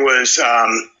big thing was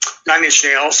 9 Inch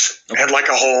Nails. Okay. Had like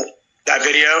that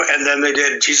video, and then they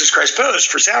did Jesus Christ Pose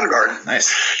for Soundgarden.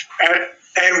 Nice.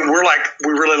 And we're like,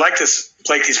 we really like these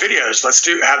videos. Let's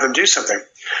have them do something.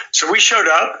 So we showed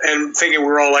up and thinking we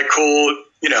were all like cool,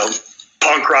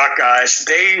 punk rock guys.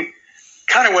 They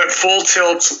kind of went full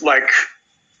tilt, like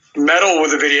metal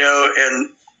with the video.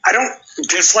 And I don't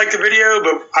dislike the video,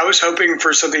 but I was hoping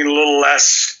for something a little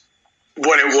less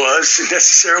what it was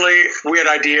necessarily. We had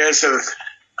ideas of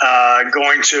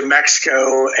going to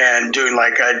Mexico and doing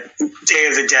like a Day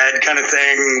of the Dead kind of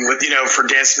thing with, for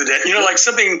Dance of the Dead, like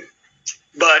something,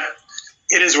 but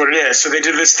it is what it is. So they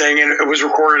did this thing, and it was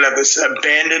recorded at this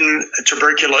abandoned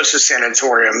tuberculosis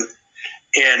sanatorium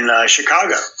in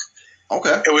Chicago.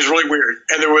 Okay. It was really weird.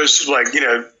 And there was like,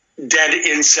 dead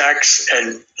insects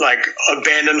and like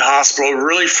abandoned hospital,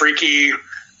 really freaky,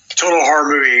 total horror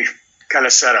movie kind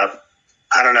of setup.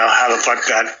 I don't know how the fuck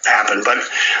that happened, but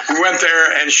we went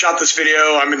there and shot this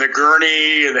video. I'm in the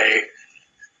gurney, and they,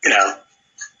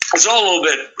 it's all a little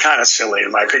bit kind of silly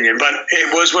in my opinion, but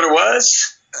it was what it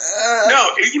was.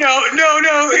 No. I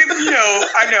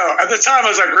know. At the time, I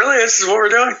was like, really? This is what we're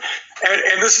doing?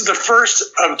 And this is the first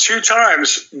of 2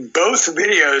 times, both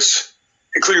videos,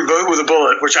 including Vote with a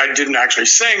Bullet, which I didn't actually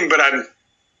sing, but I'm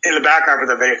in the background for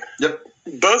the video. Yep.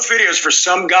 Both videos, for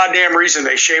some goddamn reason,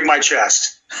 they shaved my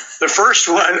chest. The first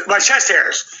one, my chest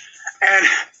hairs. And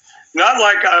not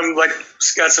like I'm like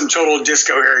got some total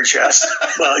disco hairy chest.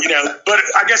 Well, but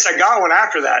I guess I got one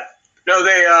after that. No,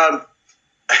 they,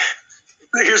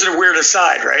 here's a weird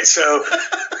aside, right? So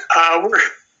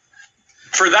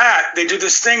for that, they do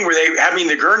this thing where they have me in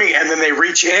the gurney, and then they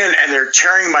reach in and they're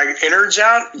tearing my innards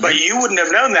out. But you wouldn't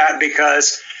have known that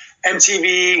because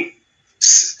MTV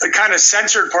kind of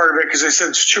censored part of it because they said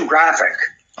it's too graphic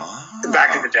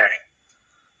back in the day.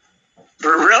 But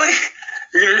really?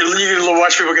 You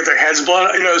watch people get their heads blown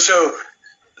up, so.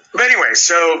 But anyway,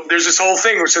 so there's this whole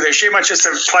thing where so they shave my chest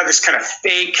and apply this kind of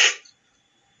fake,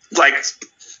 like,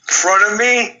 front of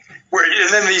me, and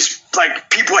then these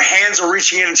like people with hands are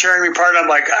reaching in and tearing me apart, and I'm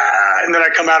like, and then I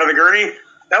come out of the gurney.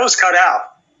 That was cut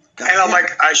out. And I'm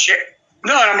like, I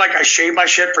shaved my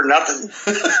shit for nothing,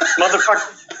 motherfucker.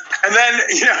 And then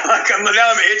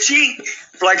now I'm itchy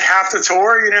for like half the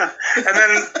tour, and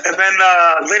then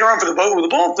later on for the Vote with a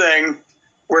Bullet thing,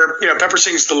 where Pepper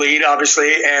sings the lead,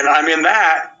 obviously, and I'm in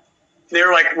that.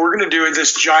 They're like, we're gonna do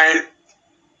this giant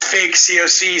fake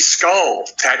COC skull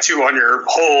tattoo on your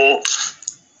whole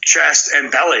chest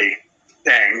and belly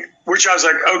thing, which I was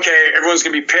like, okay, everyone's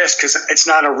gonna be pissed because it's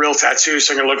not a real tattoo,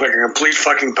 so I'm gonna look like a complete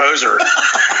fucking poser,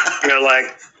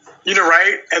 right?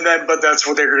 And then, but that's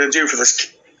what they're gonna do for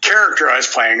this character I was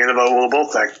playing in the Vote with a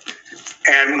Bullet thing.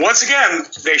 And once again,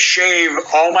 they shave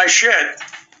all my shit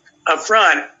up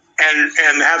front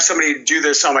and have somebody do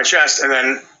this on my chest, and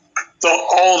then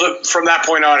from that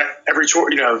point on, every tour,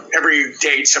 every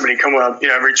date, somebody come up,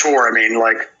 every tour. I mean,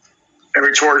 like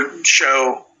every tour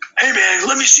show. Hey man,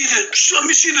 let me see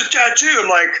the tattoo. I'm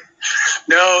like,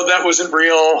 no, that wasn't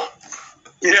real.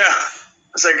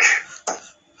 It's like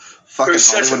fucking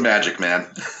Hollywood magic, man.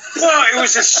 No, it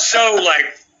was just so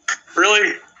like,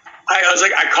 really. I was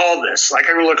like, I called this. Like,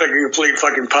 I would look like a complete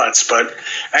fucking putz. But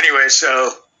anyway,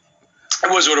 so it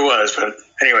was what it was. But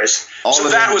anyways, so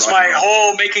that was my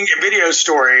whole making a video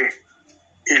story.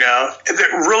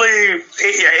 Really,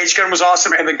 H-Gun was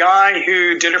awesome. And the guy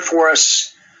who did it for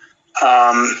us,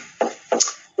 what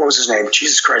was his name?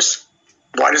 Jesus Christ.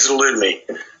 Why does it elude me?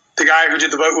 The guy who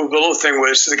did the Vote with a Bullet thing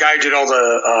was the guy who did all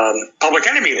the Public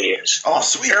Enemy videos. Oh,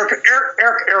 sweet. Eric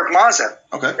Mazza.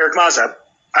 Okay. Eric Mazza.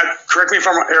 Correct me if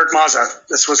I'm wrong, Eric Mazza.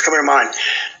 That's what's coming to mind.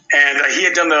 And he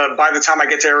had done By the Time I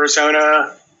Get to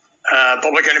Arizona,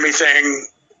 Public Enemy thing,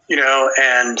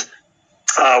 and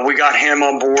we got him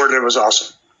on board, and it was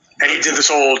awesome. And he did this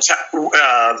whole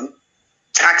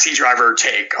Taxi Driver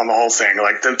take on the whole thing,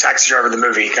 like the Taxi Driver the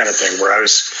movie kind of thing, where I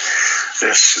was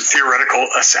this theoretical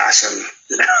assassin.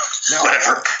 No,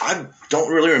 I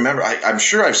don't really remember. I'm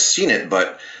sure I've seen it,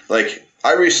 but like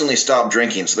I recently stopped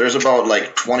drinking, so there's about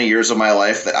like 20 years of my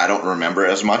life that I don't remember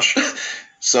as much.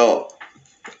 So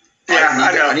yeah,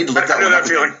 I need to look that one up.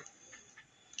 Feeling.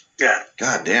 Yeah.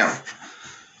 God damn.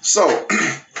 So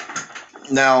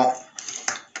now,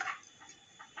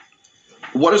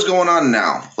 what is going on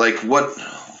now? Like, what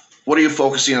are you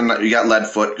focusing on? You got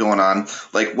Leadfoot going on.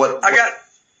 Like, what?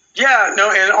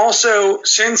 And also,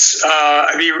 since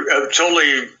I'd be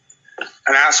totally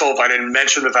an asshole if I didn't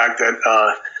mention the fact that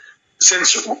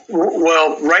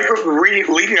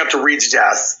leading up to Reed's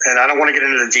death, and I don't want to get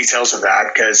into the details of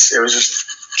that because it was just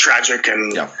tragic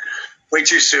and way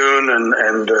too soon,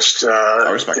 and just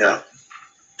I respect that.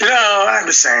 I'm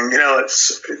just saying,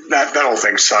 it's that whole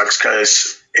thing sucks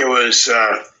because it was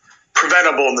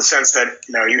preventable in the sense that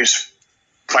he was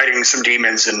fighting some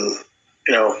demons, and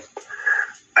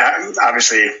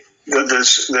obviously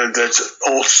the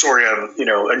old story of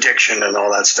addiction and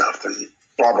all that stuff and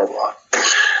blah blah blah.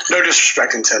 No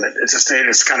disrespect intended.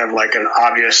 It's kind of like an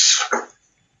obvious,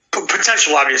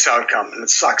 potential obvious outcome, and it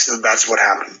sucks that that's what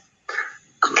happened.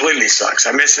 Completely sucks.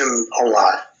 I miss him a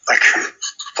lot, like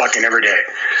fucking every day.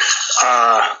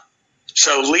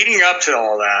 So leading up to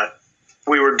all that,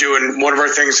 we were doing one of our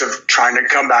things of trying to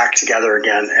come back together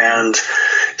again, and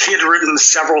he had written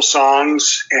several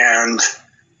songs and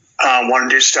wanted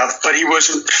to do stuff, but he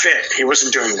wasn't fit. He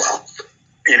wasn't doing well,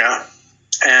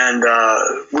 and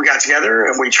we got together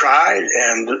and we tried,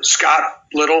 and Scott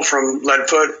Little from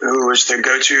Leadfoot, who was the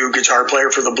go-to guitar player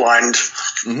for the Blind,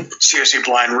 COC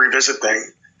Blind Revisit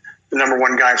thing, the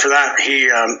 #1 guy for that, he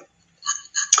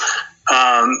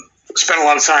spent a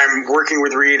lot of time working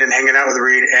with Reed and hanging out with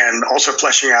Reed, and also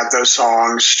fleshing out those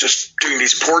songs, just doing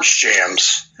these porch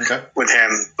jams with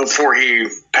him before he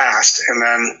passed, and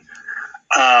then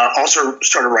also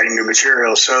started writing new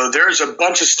material. So there's a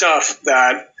bunch of stuff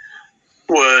that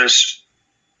was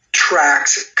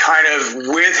tracked kind of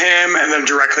with him and then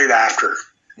directly after.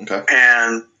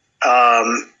 And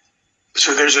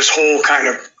so there's this whole kind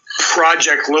of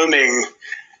project looming,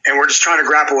 and we're just trying to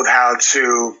grapple with how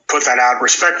to put that out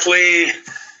respectfully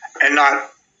and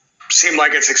not seem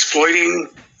like it's exploited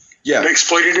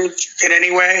in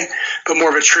any way, but more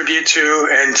of a tribute to,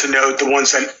 and to note the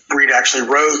ones that Reed actually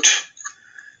wrote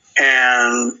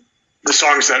and the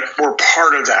songs that were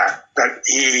part of that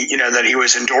he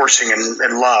was endorsing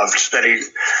and loved,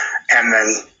 and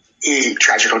then he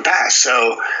tragically passed.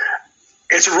 So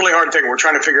it's a really hard thing. We're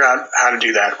trying to figure out how to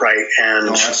do that right. And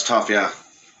that's tough. Yeah.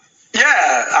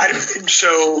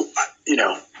 So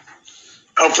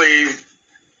hopefully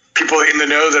people in the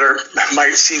know that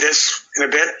might see this in a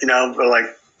bit, they're like,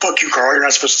 fuck you, Karl, you're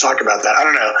not supposed to talk about that. I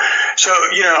don't know. So,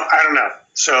 I don't know.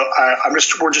 So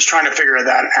we're just trying to figure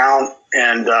that out.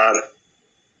 And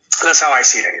that's how I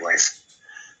see it anyways.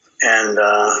 And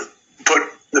put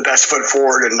the best foot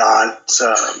forward and not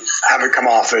have it come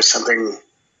off as something,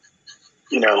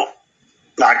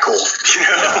 not cool.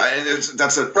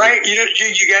 That's a right.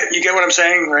 You get what I'm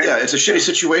saying, right? Yeah, it's a shitty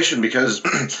situation because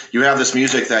you have this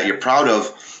music that you're proud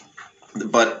of,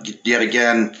 but yet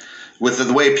again, with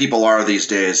the way people are these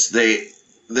days,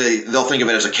 they'll think of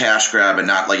it as a cash grab and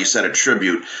not, like you said, a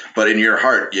tribute. But in your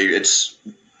heart, it's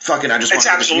fucking. I just want to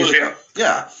get this music out.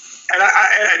 Yeah. And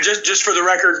I just for the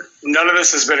record, none of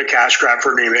this has been a cash grab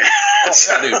for me, man.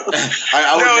 Dude,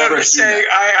 I would never I'm saying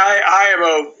I am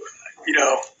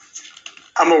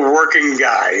I'm a working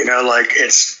guy,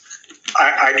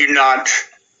 I do not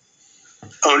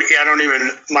own, I don't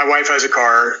even, my wife has a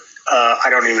car. I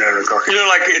don't even own a car.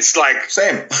 It's like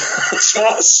same.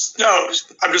 Small. No,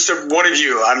 I'm just one of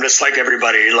you. I'm just like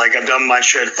everybody. Like, I've done my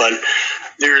shit, but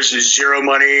there's zero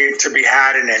money to be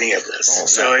had in any of this.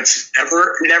 So it's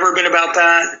never been about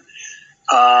that.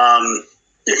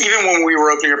 Even when we were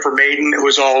opening up for Maiden, it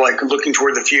was all like looking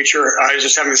toward the future. I was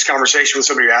just having this conversation with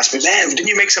somebody who asked me, "Man, didn't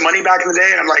you make some money back in the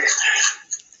day?" And I'm like,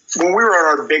 when we were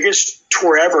on our biggest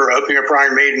tour ever, opening up for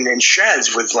Iron Maiden in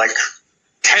sheds with like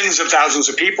tens of thousands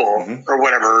of people or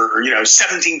whatever, or,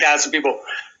 17,000 people,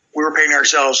 we were paying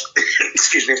ourselves,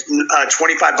 excuse me,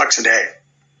 $25 a day.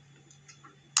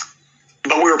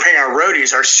 But we were paying our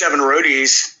roadies, our 7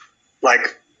 roadies,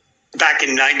 like back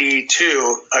in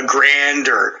 92, $1,000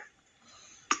 or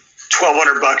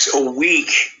 $1,200 a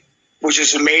week, which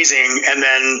is amazing. And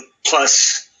then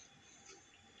plus,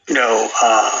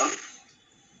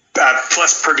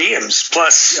 plus per diems,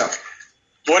 plus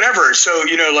whatever. So,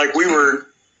 we were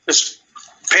just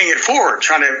paying it forward,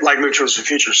 trying to like move towards the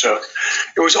future. So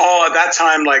it was all at that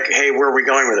time like, hey, where are we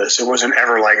going with this? It wasn't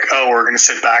ever like, oh, we're going to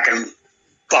sit back and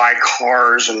buy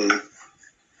cars and,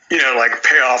 you know, like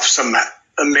pay off some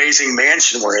amazing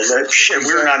mansion. Where shit,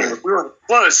 we were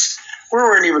close. We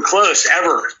weren't even close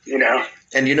ever, you know.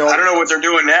 And you know, I don't know what they're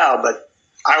doing now, but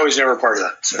I was never part of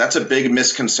that. So. That's a big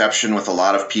misconception with a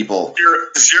lot of people.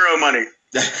 Zero money.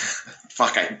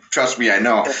 Fuck, trust me, I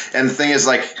know. And the thing is,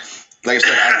 like I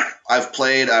said, I've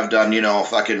played, I've done, you know,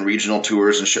 fucking regional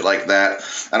tours and shit like that.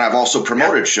 And I've also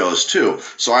promoted shows too.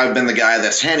 So I've been the guy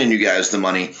that's handing you guys the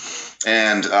money.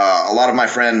 And a lot of my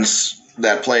friends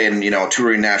that play in, you know,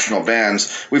 touring national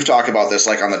bands, we've talked about this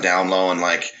like on the down low, and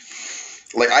like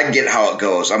I get how it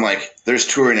goes. I'm like, there's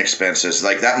touring expenses.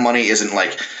 Like that money isn't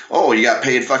like, oh, you got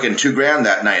paid fucking $2,000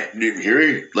 that night.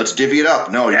 Here, let's divvy it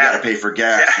up. No, you got to pay for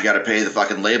gas. You got to pay the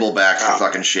fucking label back for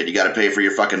fucking shit. You got to pay for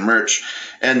your fucking merch.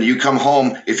 And you come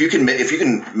home, if you can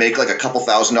make like a couple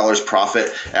 $1,000s profit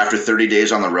after 30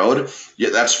 days on the road,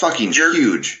 yeah, that's fucking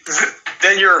huge.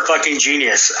 Then you're a fucking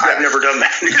genius. Yeah. I've never done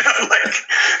that. You know, like,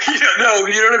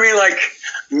 you know what I mean? Like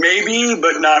maybe,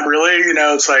 but not really. You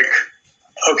know, it's like,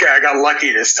 okay, I got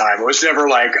lucky this time. It was never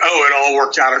like, oh, it all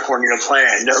worked out according to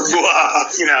plan.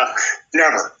 You know,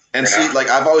 never. And see, like,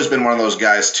 I've always been one of those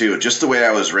guys, too. Just the way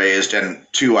I was raised, and,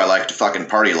 two, I like to fucking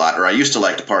party a lot, or I used to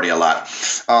like to party a lot.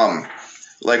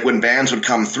 Like, when bands would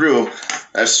come through,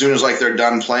 as soon as, like, they're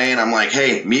done playing, I'm like,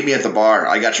 hey, meet me at the bar.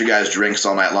 I got your guys' drinks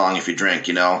all night long if you drink,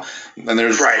 you know? And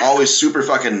they're always super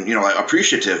fucking, you know,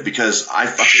 appreciative, because I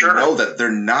fucking know that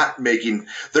they're not paying,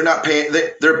 their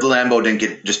Lambo didn't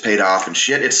get just paid off and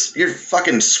shit. You're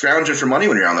fucking scrounging for money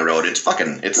when you're on the road. It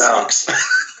sucks.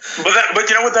 But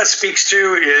you know what that speaks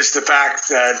to is the fact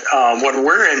that what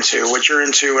we're into, what you're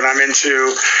into, what I'm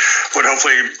into, what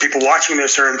hopefully people watching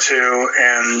this are into,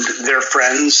 and their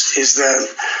friends, is that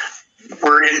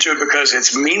we're into it because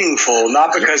it's meaningful,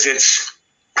 not because it's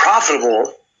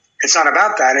profitable. It's not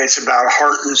about that. It's about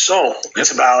heart and soul.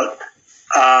 It's about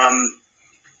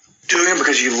doing it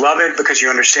because you love it, because you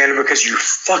understand it, because you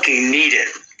fucking need it.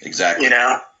 Exactly. You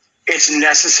know, it's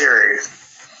necessary.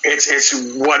 It's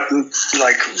what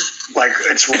like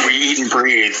it's what we eat and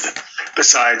breathe.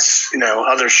 Besides, you know,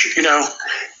 other you know,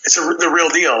 it's the real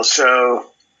deal.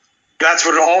 So that's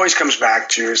what it always comes back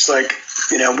to. It's like,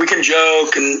 you know, we can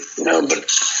joke and, you know, but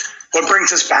what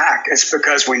brings us back is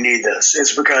because we need this.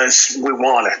 It's because we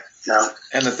want it. You know?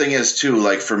 And the thing is too,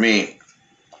 like for me,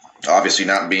 obviously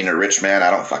not being a rich man,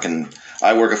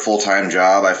 I work a full-time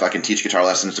job. I fucking teach guitar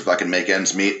lessons to fucking make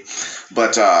ends meet.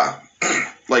 But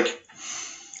like,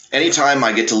 anytime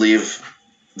I get to leave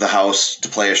the house to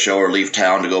play a show or leave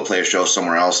town to go play a show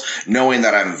somewhere else, knowing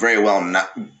that I'm very well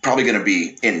not probably going to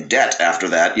be in debt after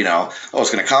that, you know, oh,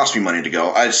 it's going to cost me money to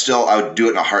go. I would do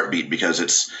it in a heartbeat, because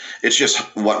it's just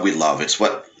what we love. It's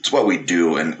what we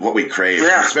do and what we crave.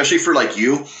 Yeah. Especially for like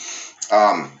you.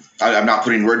 I'm not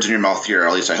putting words in your mouth here, or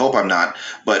at least I hope I'm not.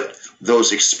 But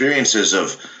those experiences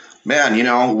of, man, you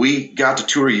know, we got to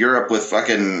tour Europe with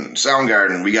fucking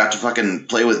Soundgarden. We got to fucking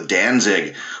play with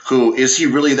Danzig. Who is he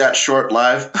really that short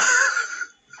live?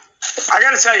 I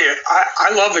got to tell you,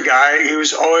 I love the guy. He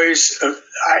was always,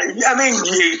 I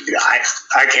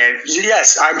can't.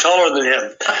 Yes, I'm taller than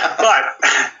him, but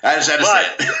I just had to say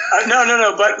it.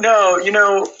 No, you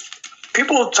know,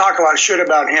 people talk a lot of shit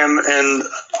about him, and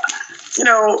you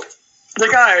know, the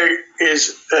guy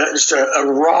is just a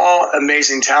raw,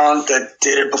 amazing talent that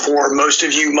did it before most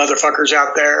of you motherfuckers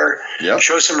out there. Yep.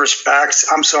 Show some respect.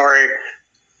 I'm sorry.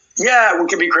 Yeah, we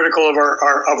can be critical of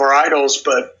our idols,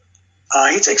 but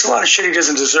he takes a lot of shit he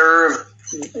doesn't deserve.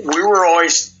 We were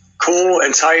always cool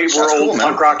and tight. We're old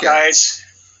punk rock guys.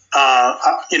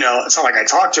 You know, it's not like I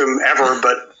talked to him ever,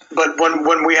 but when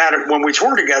we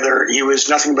toured together, he was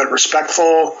nothing but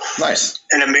respectful. Nice.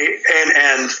 And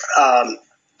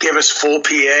gave us full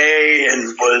PA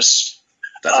and was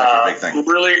that's actually a big thing.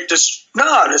 Really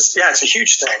it's a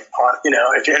huge thing. You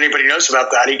know, if anybody knows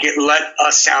about that, he let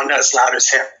us sound as loud as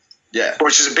him. Yeah,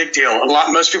 which is a big deal.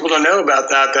 Most people don't know about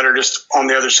that are just on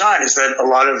the other side, is that a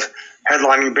lot of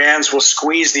headlining bands will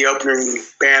squeeze the opening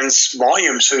band's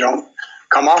volume so they don't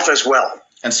come off as well.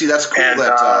 And see, that's cool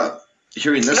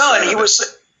hearing this. I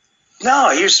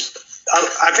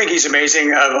think he's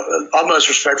amazing. Utmost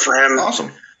respect for him.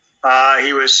 Awesome.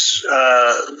 He was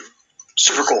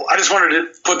super cool. I just wanted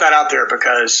to put that out there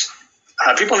because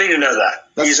people need to know that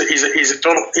he's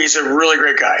a really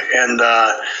great guy, and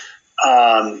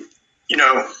you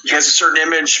know, he has a certain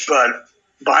image, but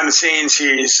behind the scenes,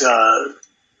 he's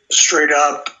straight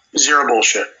up zero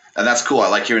bullshit. And that's cool. I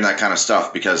like hearing that kind of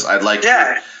stuff, because I like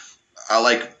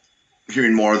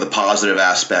hearing more of the positive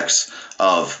aspects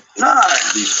of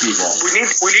these people. We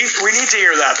need to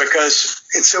hear that, because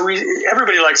it's so easy.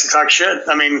 Everybody likes to talk shit.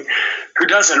 I mean, who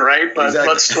doesn't, right? But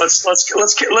exactly.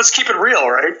 let's keep it real,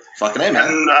 right? Fucking A, man.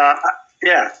 And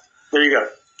yeah, there you go.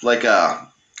 Like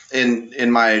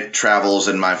in my travels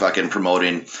and my fucking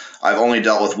promoting, I've only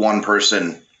dealt with one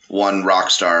person, one rock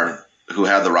star who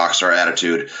had the rock star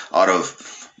attitude out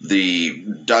of the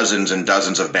dozens and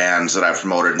dozens of bands that I've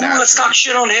promoted. Ooh, let's talk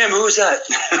shit on him. Who is that?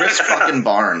 Chris fucking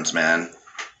Barnes, man.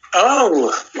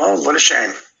 Oh, well, what a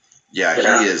shame.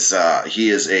 Yeah, he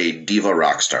is a diva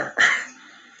rock star.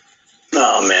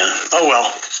 Oh man. Oh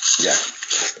well. Yeah.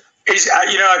 He's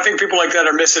I think people like that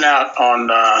are missing out on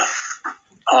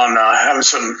having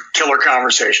some killer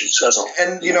conversations. That's all.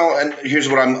 And and here's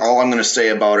what I'm going to say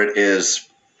about it is,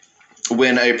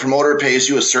 when a promoter pays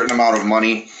you a certain amount of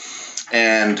money,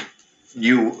 and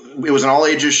it was an all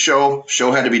ages show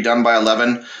had to be done by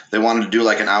 11. They wanted to do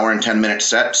like an hour and 10-minute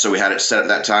set, so we had it set at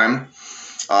that time.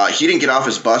 He didn't get off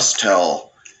his bus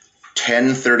till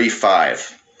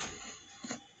 10:35.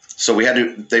 So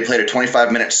they played a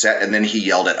 25-minute set, and then he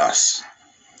yelled at us.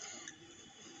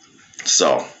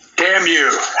 So. Damn you.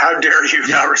 How dare you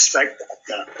not respect that?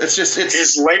 No. It's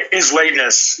his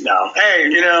lateness. No.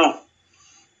 Hey,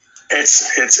 it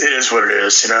is what it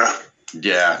is,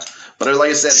 Yeah. But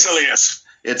like I said, silliness.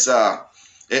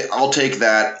 I'll take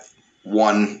that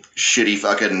one shitty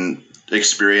fucking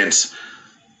experience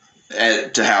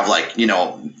to have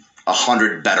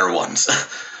 100 better ones.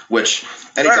 Which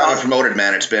anytime I've promoted,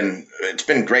 man, it's been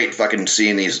great fucking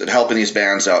seeing helping these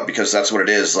bands out, because that's what it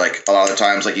is. Like a lot of the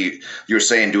times, like you were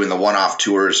saying, doing the one-off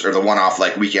tours or the one-off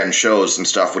weekend shows and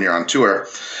stuff when you're on tour,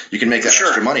 you can make that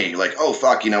extra money. Like, oh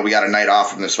fuck, we got a night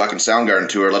off from this fucking Soundgarden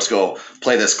tour. Let's go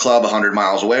play this club 100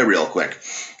 miles away real quick.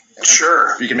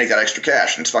 Sure. You can make that extra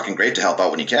cash, and it's fucking great to help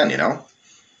out when you can, Well,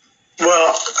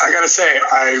 I gotta say,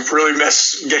 I really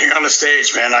miss getting on the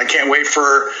stage, man. I can't wait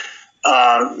for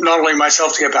not only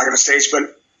myself to get back on the stage,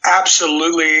 but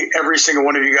absolutely every single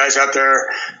one of you guys out there,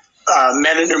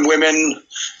 men and women,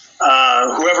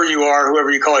 whoever you are,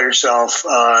 whoever you call yourself,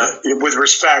 with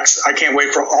respect, I can't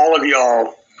wait for all of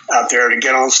y'all out there to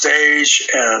get on stage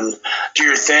and do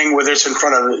your thing, whether it's in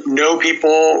front of no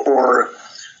people or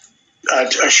a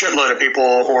shitload of people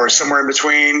or somewhere in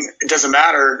between. It doesn't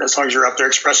matter, as long as you're up there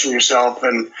expressing yourself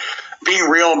and being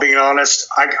real and being honest.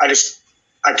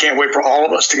 I can't wait for all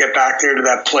of us to get back there to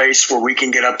that place where we can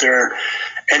get up there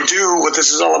and do what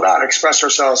this is all about, express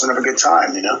ourselves and have a good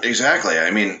time, Exactly.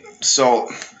 I mean, so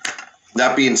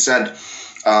that being said,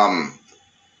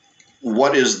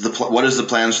 what is the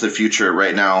plans for the future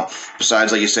right now?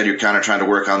 Besides, like you said, you're kind of trying to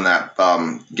work on that,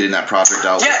 getting that project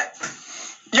out. Yeah.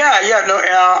 No,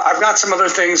 I've got some other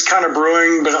things kind of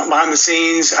brewing behind the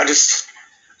scenes.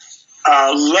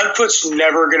 Leadfoot's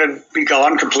never going to be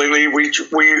gone completely. We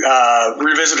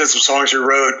revisited some songs we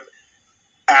wrote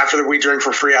after the We Drink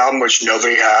for Free album, which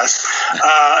nobody has,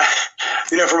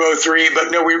 from 03. But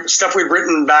no, stuff we'd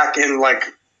written back in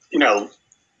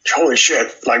holy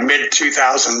shit, mid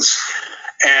 2000s.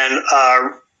 And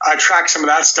I tracked some of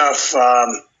that stuff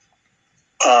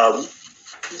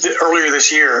earlier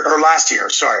this year, or last year,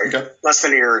 sorry, less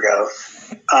than a year ago.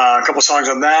 A couple songs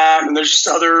on that, and there's just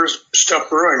other stuff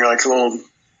brewing, like little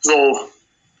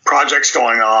projects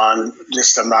going on.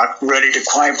 Just I'm not ready to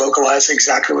quite vocalize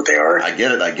exactly what they are. I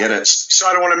get it. So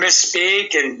I don't want to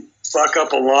misspeak and fuck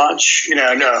up a launch.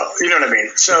 No, you know what I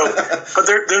mean. So, but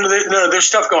there's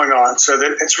stuff going on, so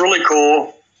it's really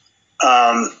cool.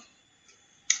 Yeah,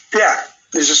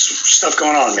 there's just stuff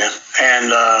going on, man,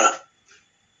 and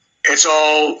it's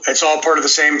all part of the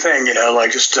same thing,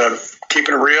 just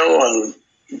keeping it real and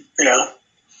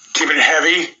keeping it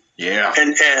heavy. Yeah.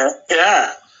 And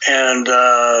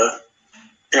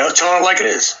telling it like it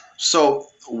is. So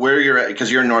where you're at,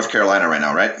 because you're in North Carolina right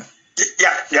now, right?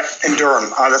 Yeah, in Durham.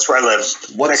 That's where I live.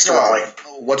 Next to Raleigh.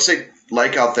 What's it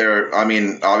like out there? I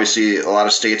mean, obviously a lot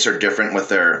of states are different with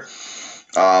their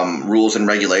rules and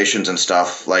regulations and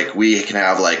stuff. Like we can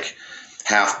have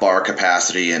half bar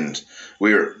capacity, and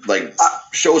we're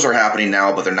shows are happening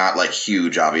now, but they're not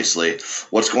huge, obviously.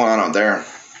 What's going on out there?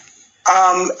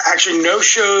 Actually, no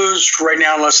shows right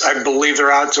now, unless I believe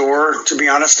they're outdoor, to be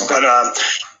honest. Okay. But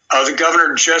the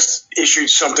governor just issued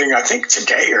something, I think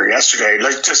today or yesterday,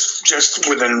 just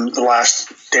within the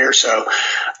last day or so,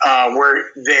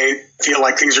 where they feel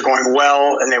like things are going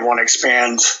well and they want to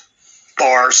expand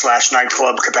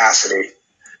bar/nightclub capacity.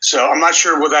 So I'm not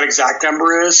sure what that exact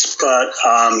number is, but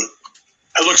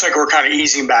it looks like we're kind of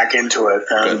easing back into it.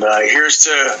 And here's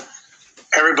to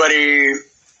everybody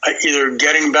either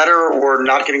getting better or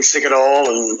not getting sick at all,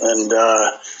 and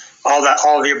all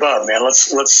of the above, man.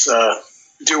 Let's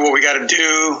do what we got to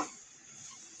do.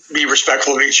 Be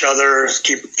respectful of each other.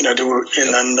 Keep and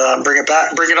then bring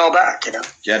it all back.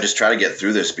 Yeah, just try to get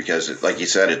through this because, like you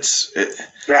said, it's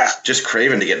just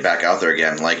craving to get back out there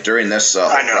again. Like during this whole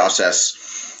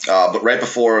process, but right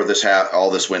before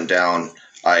all this went down,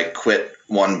 I quit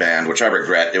one band, which I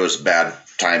regret. It was bad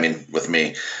timing with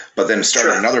me, but then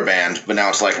started another band. But now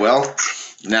it's like, well,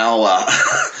 now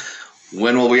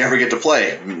when will we ever get to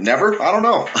play? Never? I don't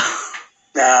know.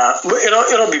 Nah,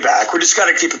 it'll be back. We just got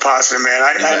to keep it positive, man.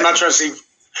 I'm not trying to see.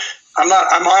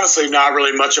 I'm honestly not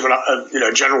really much of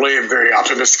generally a very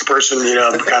optimistic person,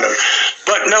 kind of.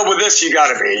 But no, with this, you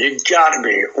got to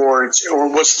be, or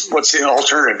what's the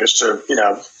alternative? Is to,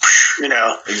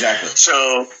 Exactly.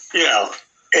 So,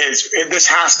 this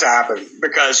has to happen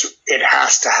because it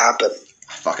has to happen.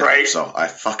 I fucking hope so. I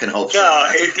fucking hope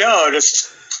so.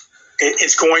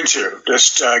 It's going to.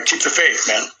 Just keep the faith,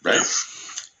 man. Right.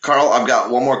 Karl, I've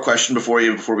got one more question before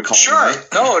we call. Sure.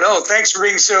 No. Thanks for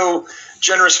being so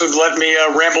generous with letting me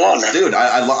ramble on, man. Dude,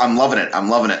 I'm loving it. I'm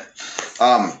loving it.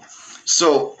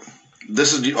 So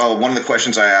this is one of the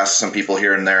questions I ask some people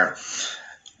here and there.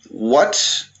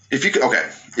 What if you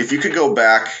could go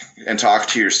back and talk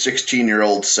to your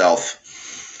 16-year-old self?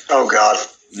 Oh God.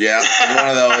 Yeah, one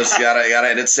of those. Gotta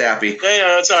end it sappy.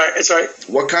 Yeah, it's all right. It's all right.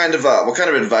 What kind of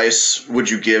advice would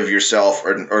you give yourself,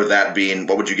 or that being,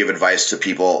 what would you give advice to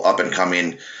people up and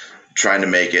coming, trying to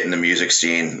make it in the music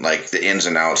scene, like the ins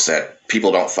and outs that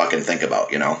people don't fucking think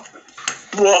about,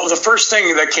 Well, the first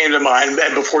thing that came to mind,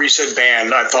 and before you said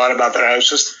band, I thought about that.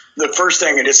 The first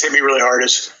thing that just hit me really hard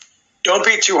is, don't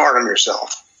be too hard on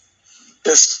yourself.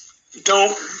 Just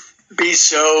don't be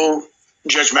so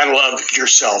judgmental of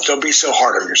yourself. Don't be so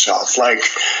hard on yourself. Like,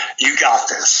 you got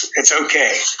this. It's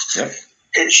okay.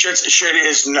 Yep. Shit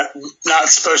is not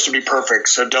supposed to be perfect,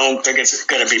 so don't think it's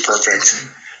going to be perfect.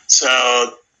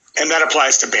 So, and that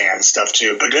applies to band stuff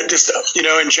too. But just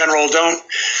in general, don't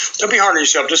be hard on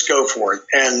yourself. Just go for it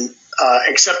and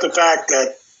accept the fact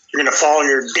that you're going to fall on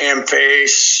your damn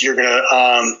face. You're going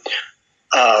to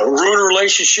ruin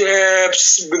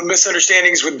relationships, with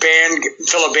misunderstandings with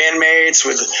fellow bandmates,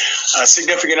 with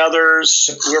significant others,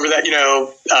 whoever that,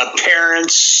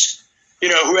 parents,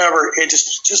 whoever. It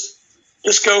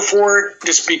just go for it.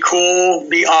 Just be cool,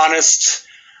 be honest.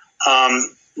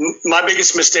 My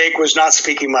biggest mistake was not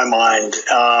speaking my mind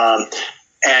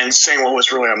and saying what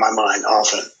was really on my mind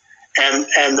often.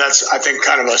 And that's, I think,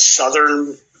 kind of a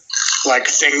Southern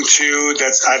thing too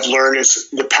that I've learned is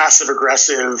the passive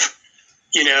aggressive.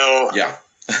 Yeah.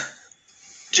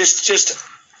 just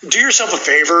do yourself a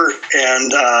favor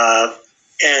and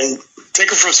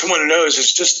take it from someone who knows.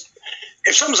 It's just,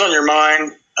 if something's on your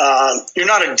mind, you're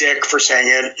not a dick for saying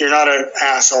it. You're not an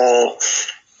asshole.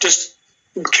 Just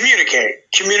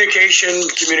communicate. Communication.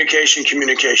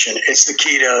 It's the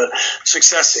key to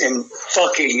success in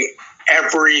fucking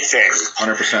everything.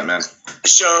 100%, man.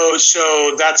 So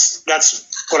that's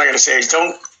what I got to say is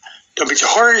don't be too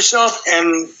hard on yourself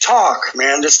and talk,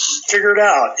 man. Just figure it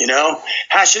out,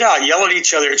 hash it out, yell at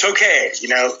each other. It's okay.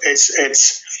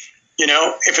 It's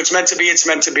if it's meant to be, it's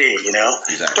meant to be,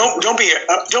 Exactly. Don't be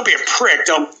a prick.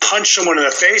 Don't punch someone in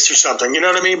the face or something. You know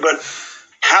what I mean? But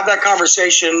have that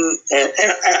conversation. And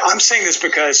I'm saying this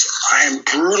because I am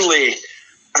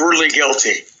brutally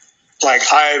guilty.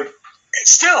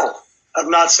 I'm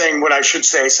not saying what I should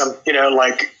say.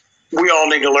 We all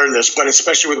need to learn this, but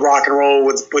especially with rock and roll,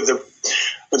 with the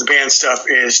band stuff,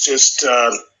 is just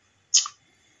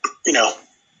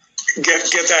get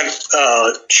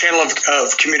that channel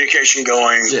of communication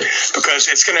going, because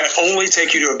it's going to only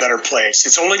take you to a better place.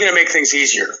 It's only going to make things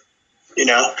easier, and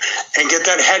get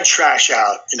that head trash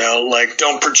out.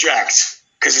 Don't project,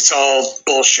 because it's all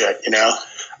bullshit.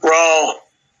 We're all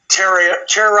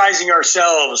terrorizing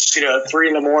ourselves, 3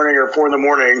 in the morning or 4 in the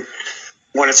morning.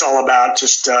 When it's all about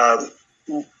just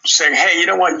saying, hey, you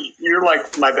know what, you're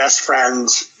like my best friend,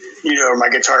 or my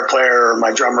guitar player or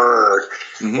my drummer, or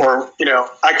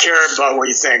I care about what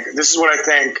you think. This is what I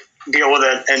think. Deal with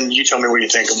it, and you tell me what you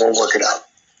think, and we'll work it out.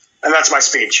 And that's my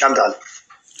speech. I'm done.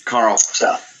 Karl,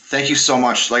 thank you so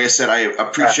much. Like I said, I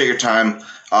appreciate your time.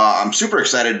 I'm super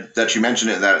excited that you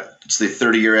mentioned it, that it's the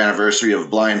 30-year anniversary of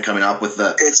Blind coming up with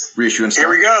the reissue and stuff.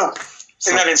 Here we go.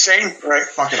 Isn't that insane? Right.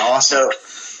 Fucking awesome.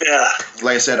 Yeah.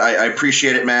 Like I said, I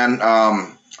appreciate it, man.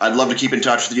 I'd love to keep in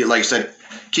touch with you. Like I said,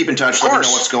 keep in touch. Let me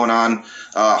know what's going on.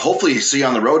 Hopefully see you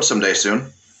on the road someday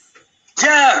soon.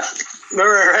 Yeah.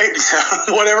 Right.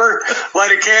 Whatever.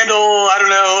 Light a candle. I don't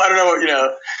know what,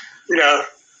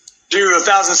 do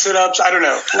 1,000 sit-ups. I don't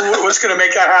know what's going to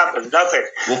make that happen. Nothing.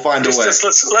 We'll find a way.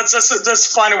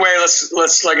 Let's find a way.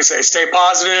 Let's like I say, stay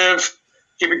positive,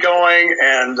 keep it going,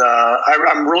 and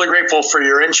I'm really grateful for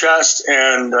your interest.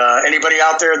 And anybody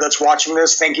out there that's watching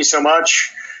this, thank you so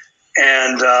much.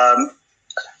 And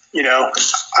you know,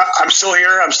 I'm still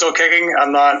here. I'm still kicking.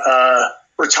 I'm not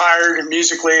retired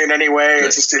musically in any way.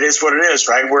 It's just, it is what it is,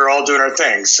 right? We're all doing our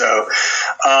thing. So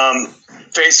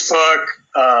Facebook,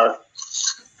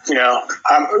 you know,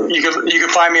 you can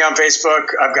find me on Facebook.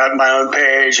 I've got my own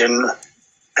page, and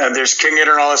there's King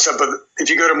Hitter and all that stuff. But if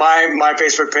you go to my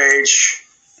Facebook page,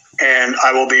 and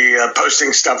I will be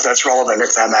posting stuff that's relevant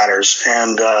if that matters,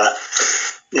 and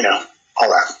you know, all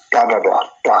that blah blah blah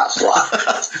blah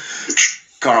blah.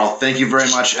 Karl, thank you very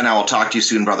much, and I will talk to you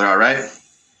soon, brother. All right.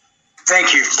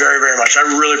 Thank you very, very much. I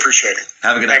really appreciate it.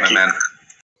 Have a good night, my man.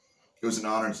 It was an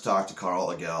honor to talk to Karl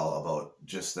Agell about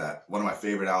just that. One of my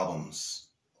favorite albums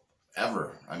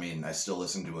ever. I mean, I still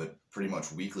listen to it pretty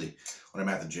much weekly when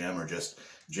I'm at the gym or just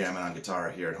jamming on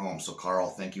guitar here at home. So, Karl,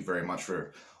 thank you very much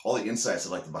for all the insights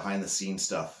of like the behind-the-scenes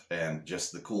stuff and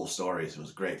just the cool stories. It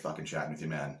was great fucking chatting with you,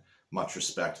 man. Much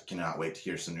respect. Cannot wait to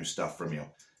hear some new stuff from you.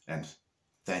 And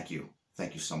thank you.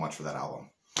 Thank you so much for that album.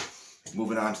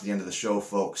 Moving on to the end of the show,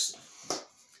 folks.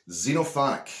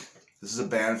 Xenophonic. This is a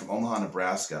band from Omaha,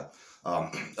 Nebraska,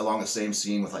 along the same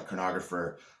scene with like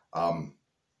Chronographer,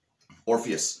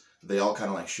 Orpheus. They all kind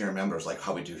of like share members, like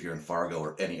how we do here in Fargo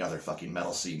or any other fucking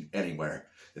metal scene anywhere.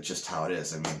 It's just how it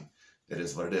is. I mean, it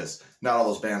is what it is. Not all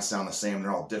those bands sound the same.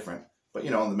 They're all different. But,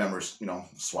 you know, the members, you know,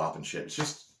 swap and shit.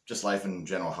 It's just life in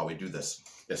general, how we do this,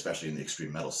 especially in the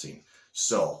extreme metal scene.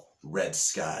 So, Red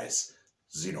Skies,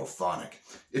 Xenophonic.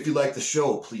 If you like the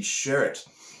show, please share it.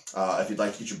 If you'd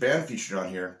like to get your band featured on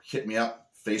here, hit me up.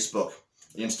 Facebook,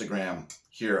 Instagram.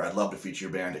 Here, I'd love to feature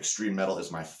your band. Extreme metal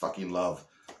is my fucking love.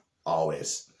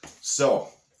 Always. So,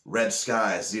 Red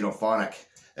Skies, Xenophonic.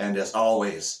 And as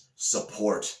always,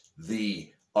 support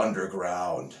the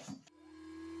underground.